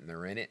do it and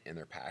they're in it and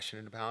they're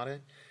passionate about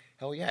it.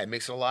 Hell yeah, it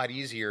makes it a lot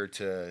easier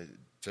to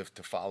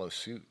follow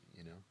suit.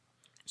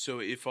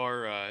 So if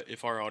our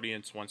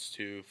audience wants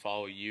to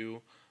follow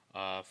you,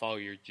 follow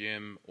your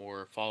gym,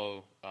 or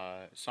follow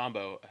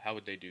Sambo, how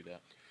would they do that?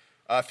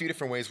 A few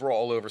different ways. We're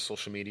all over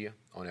social media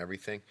on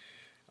everything.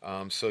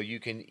 So you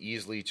can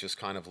easily just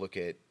kind of look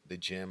at the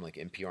gym, like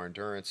NPR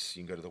Endurance.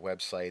 You can go to the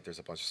website. There's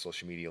a bunch of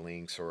social media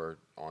links, or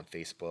on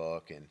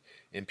Facebook, and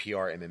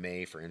NPR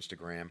MMA for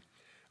Instagram.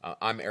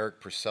 I'm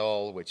Eric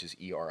Purcell, which is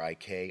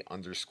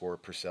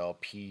ERIK_Purcell,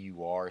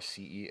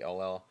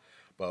 PURCELL.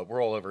 But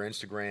we're all over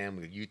Instagram.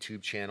 We have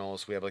YouTube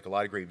channels. We have like a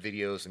lot of great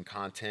videos and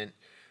content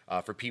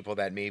for people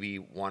that maybe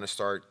want to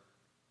start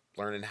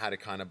learning how to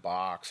kind of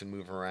box and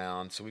move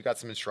around. So we've got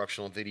some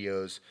instructional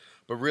videos,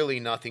 but really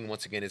nothing,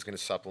 once again, is going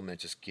to supplement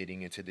just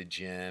getting into the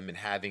gym and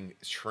having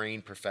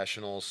trained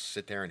professionals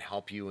sit there and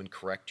help you and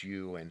correct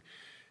you and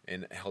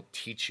help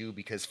teach you,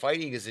 because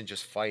fighting isn't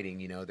just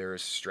fighting.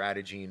 There's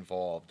strategy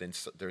involved, and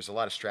there's a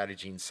lot of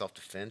strategy in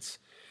self-defense.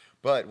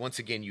 But once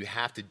again, you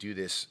have to do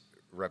this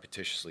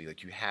repetitiously.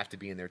 Like, you have to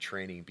be in there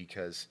training,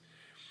 because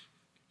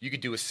you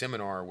could do a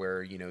seminar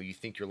where, you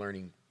think you're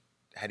learning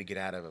how to get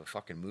out of a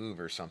fucking move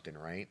or something,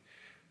 right?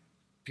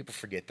 People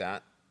forget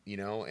that,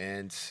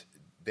 and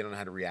they don't know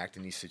how to react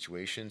in these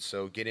situations.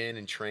 So get in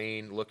and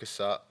train, look us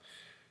up.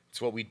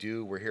 It's what we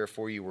do. We're here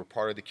for you. We're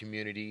part of the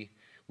community.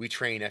 We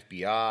train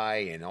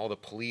FBI and all the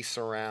police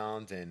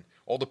around, and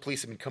all the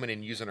police have been coming in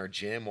and using our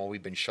gym while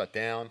we've been shut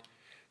down.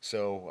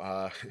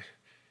 So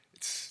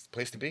it's the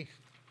place to be.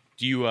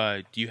 Do you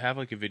have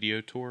like a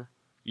video tour?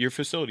 Your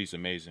facility's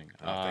amazing.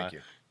 Oh, thank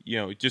you.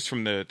 Just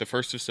from the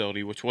first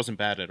facility, which wasn't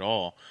bad at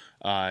all,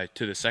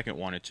 to the second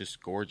one, it's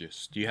just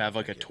gorgeous. Do you have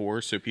like a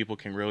tour so people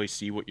can really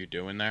see what you're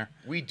doing there?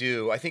 We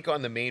do. I think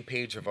on the main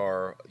page of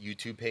our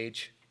YouTube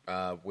page,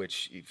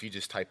 which if you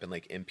just type in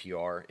like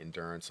NPR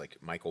Endurance, like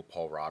Michael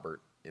Paul Robert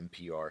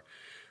NPR,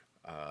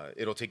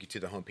 it'll take you to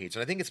the homepage.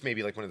 And I think it's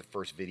maybe like one of the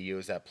first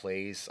videos that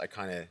plays. I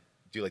kind of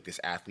do like this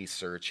athlete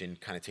search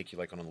and kind of take you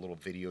like on a little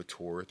video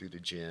tour through the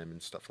gym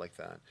and stuff like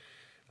that.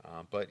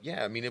 But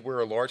yeah, I mean, we're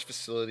a large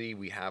facility.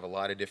 We have a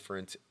lot of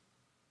different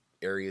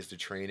areas to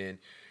train in.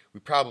 We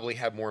probably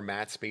have more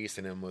mat space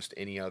than almost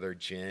any other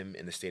gym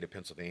in the state of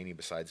Pennsylvania,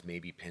 besides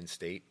maybe Penn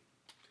State.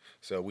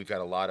 So we've got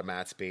a lot of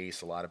mat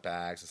space, a lot of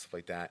bags and stuff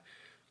like that.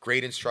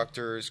 Great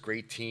instructors,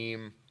 great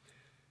team.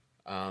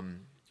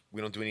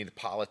 We don't do any of the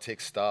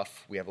politics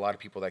stuff. We have a lot of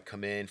people that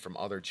come in from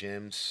other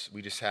gyms.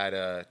 We just had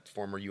a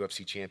former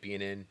UFC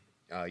champion in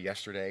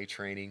yesterday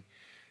training.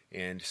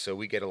 And so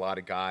we get a lot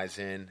of guys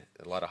in,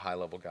 a lot of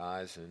high-level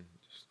guys, and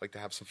just like to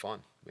have some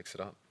fun, mix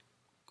it up.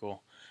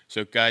 Cool.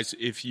 So, guys,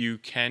 if you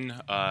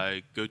can,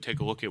 go take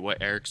a look at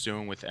what Eric's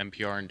doing with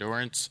NPR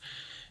Endurance,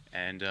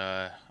 and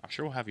I'm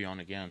sure we'll have you on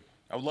again.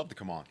 I would love to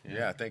come on.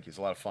 Yeah, thank you. It's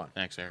a lot of fun.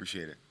 Thanks, Eric.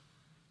 Appreciate it.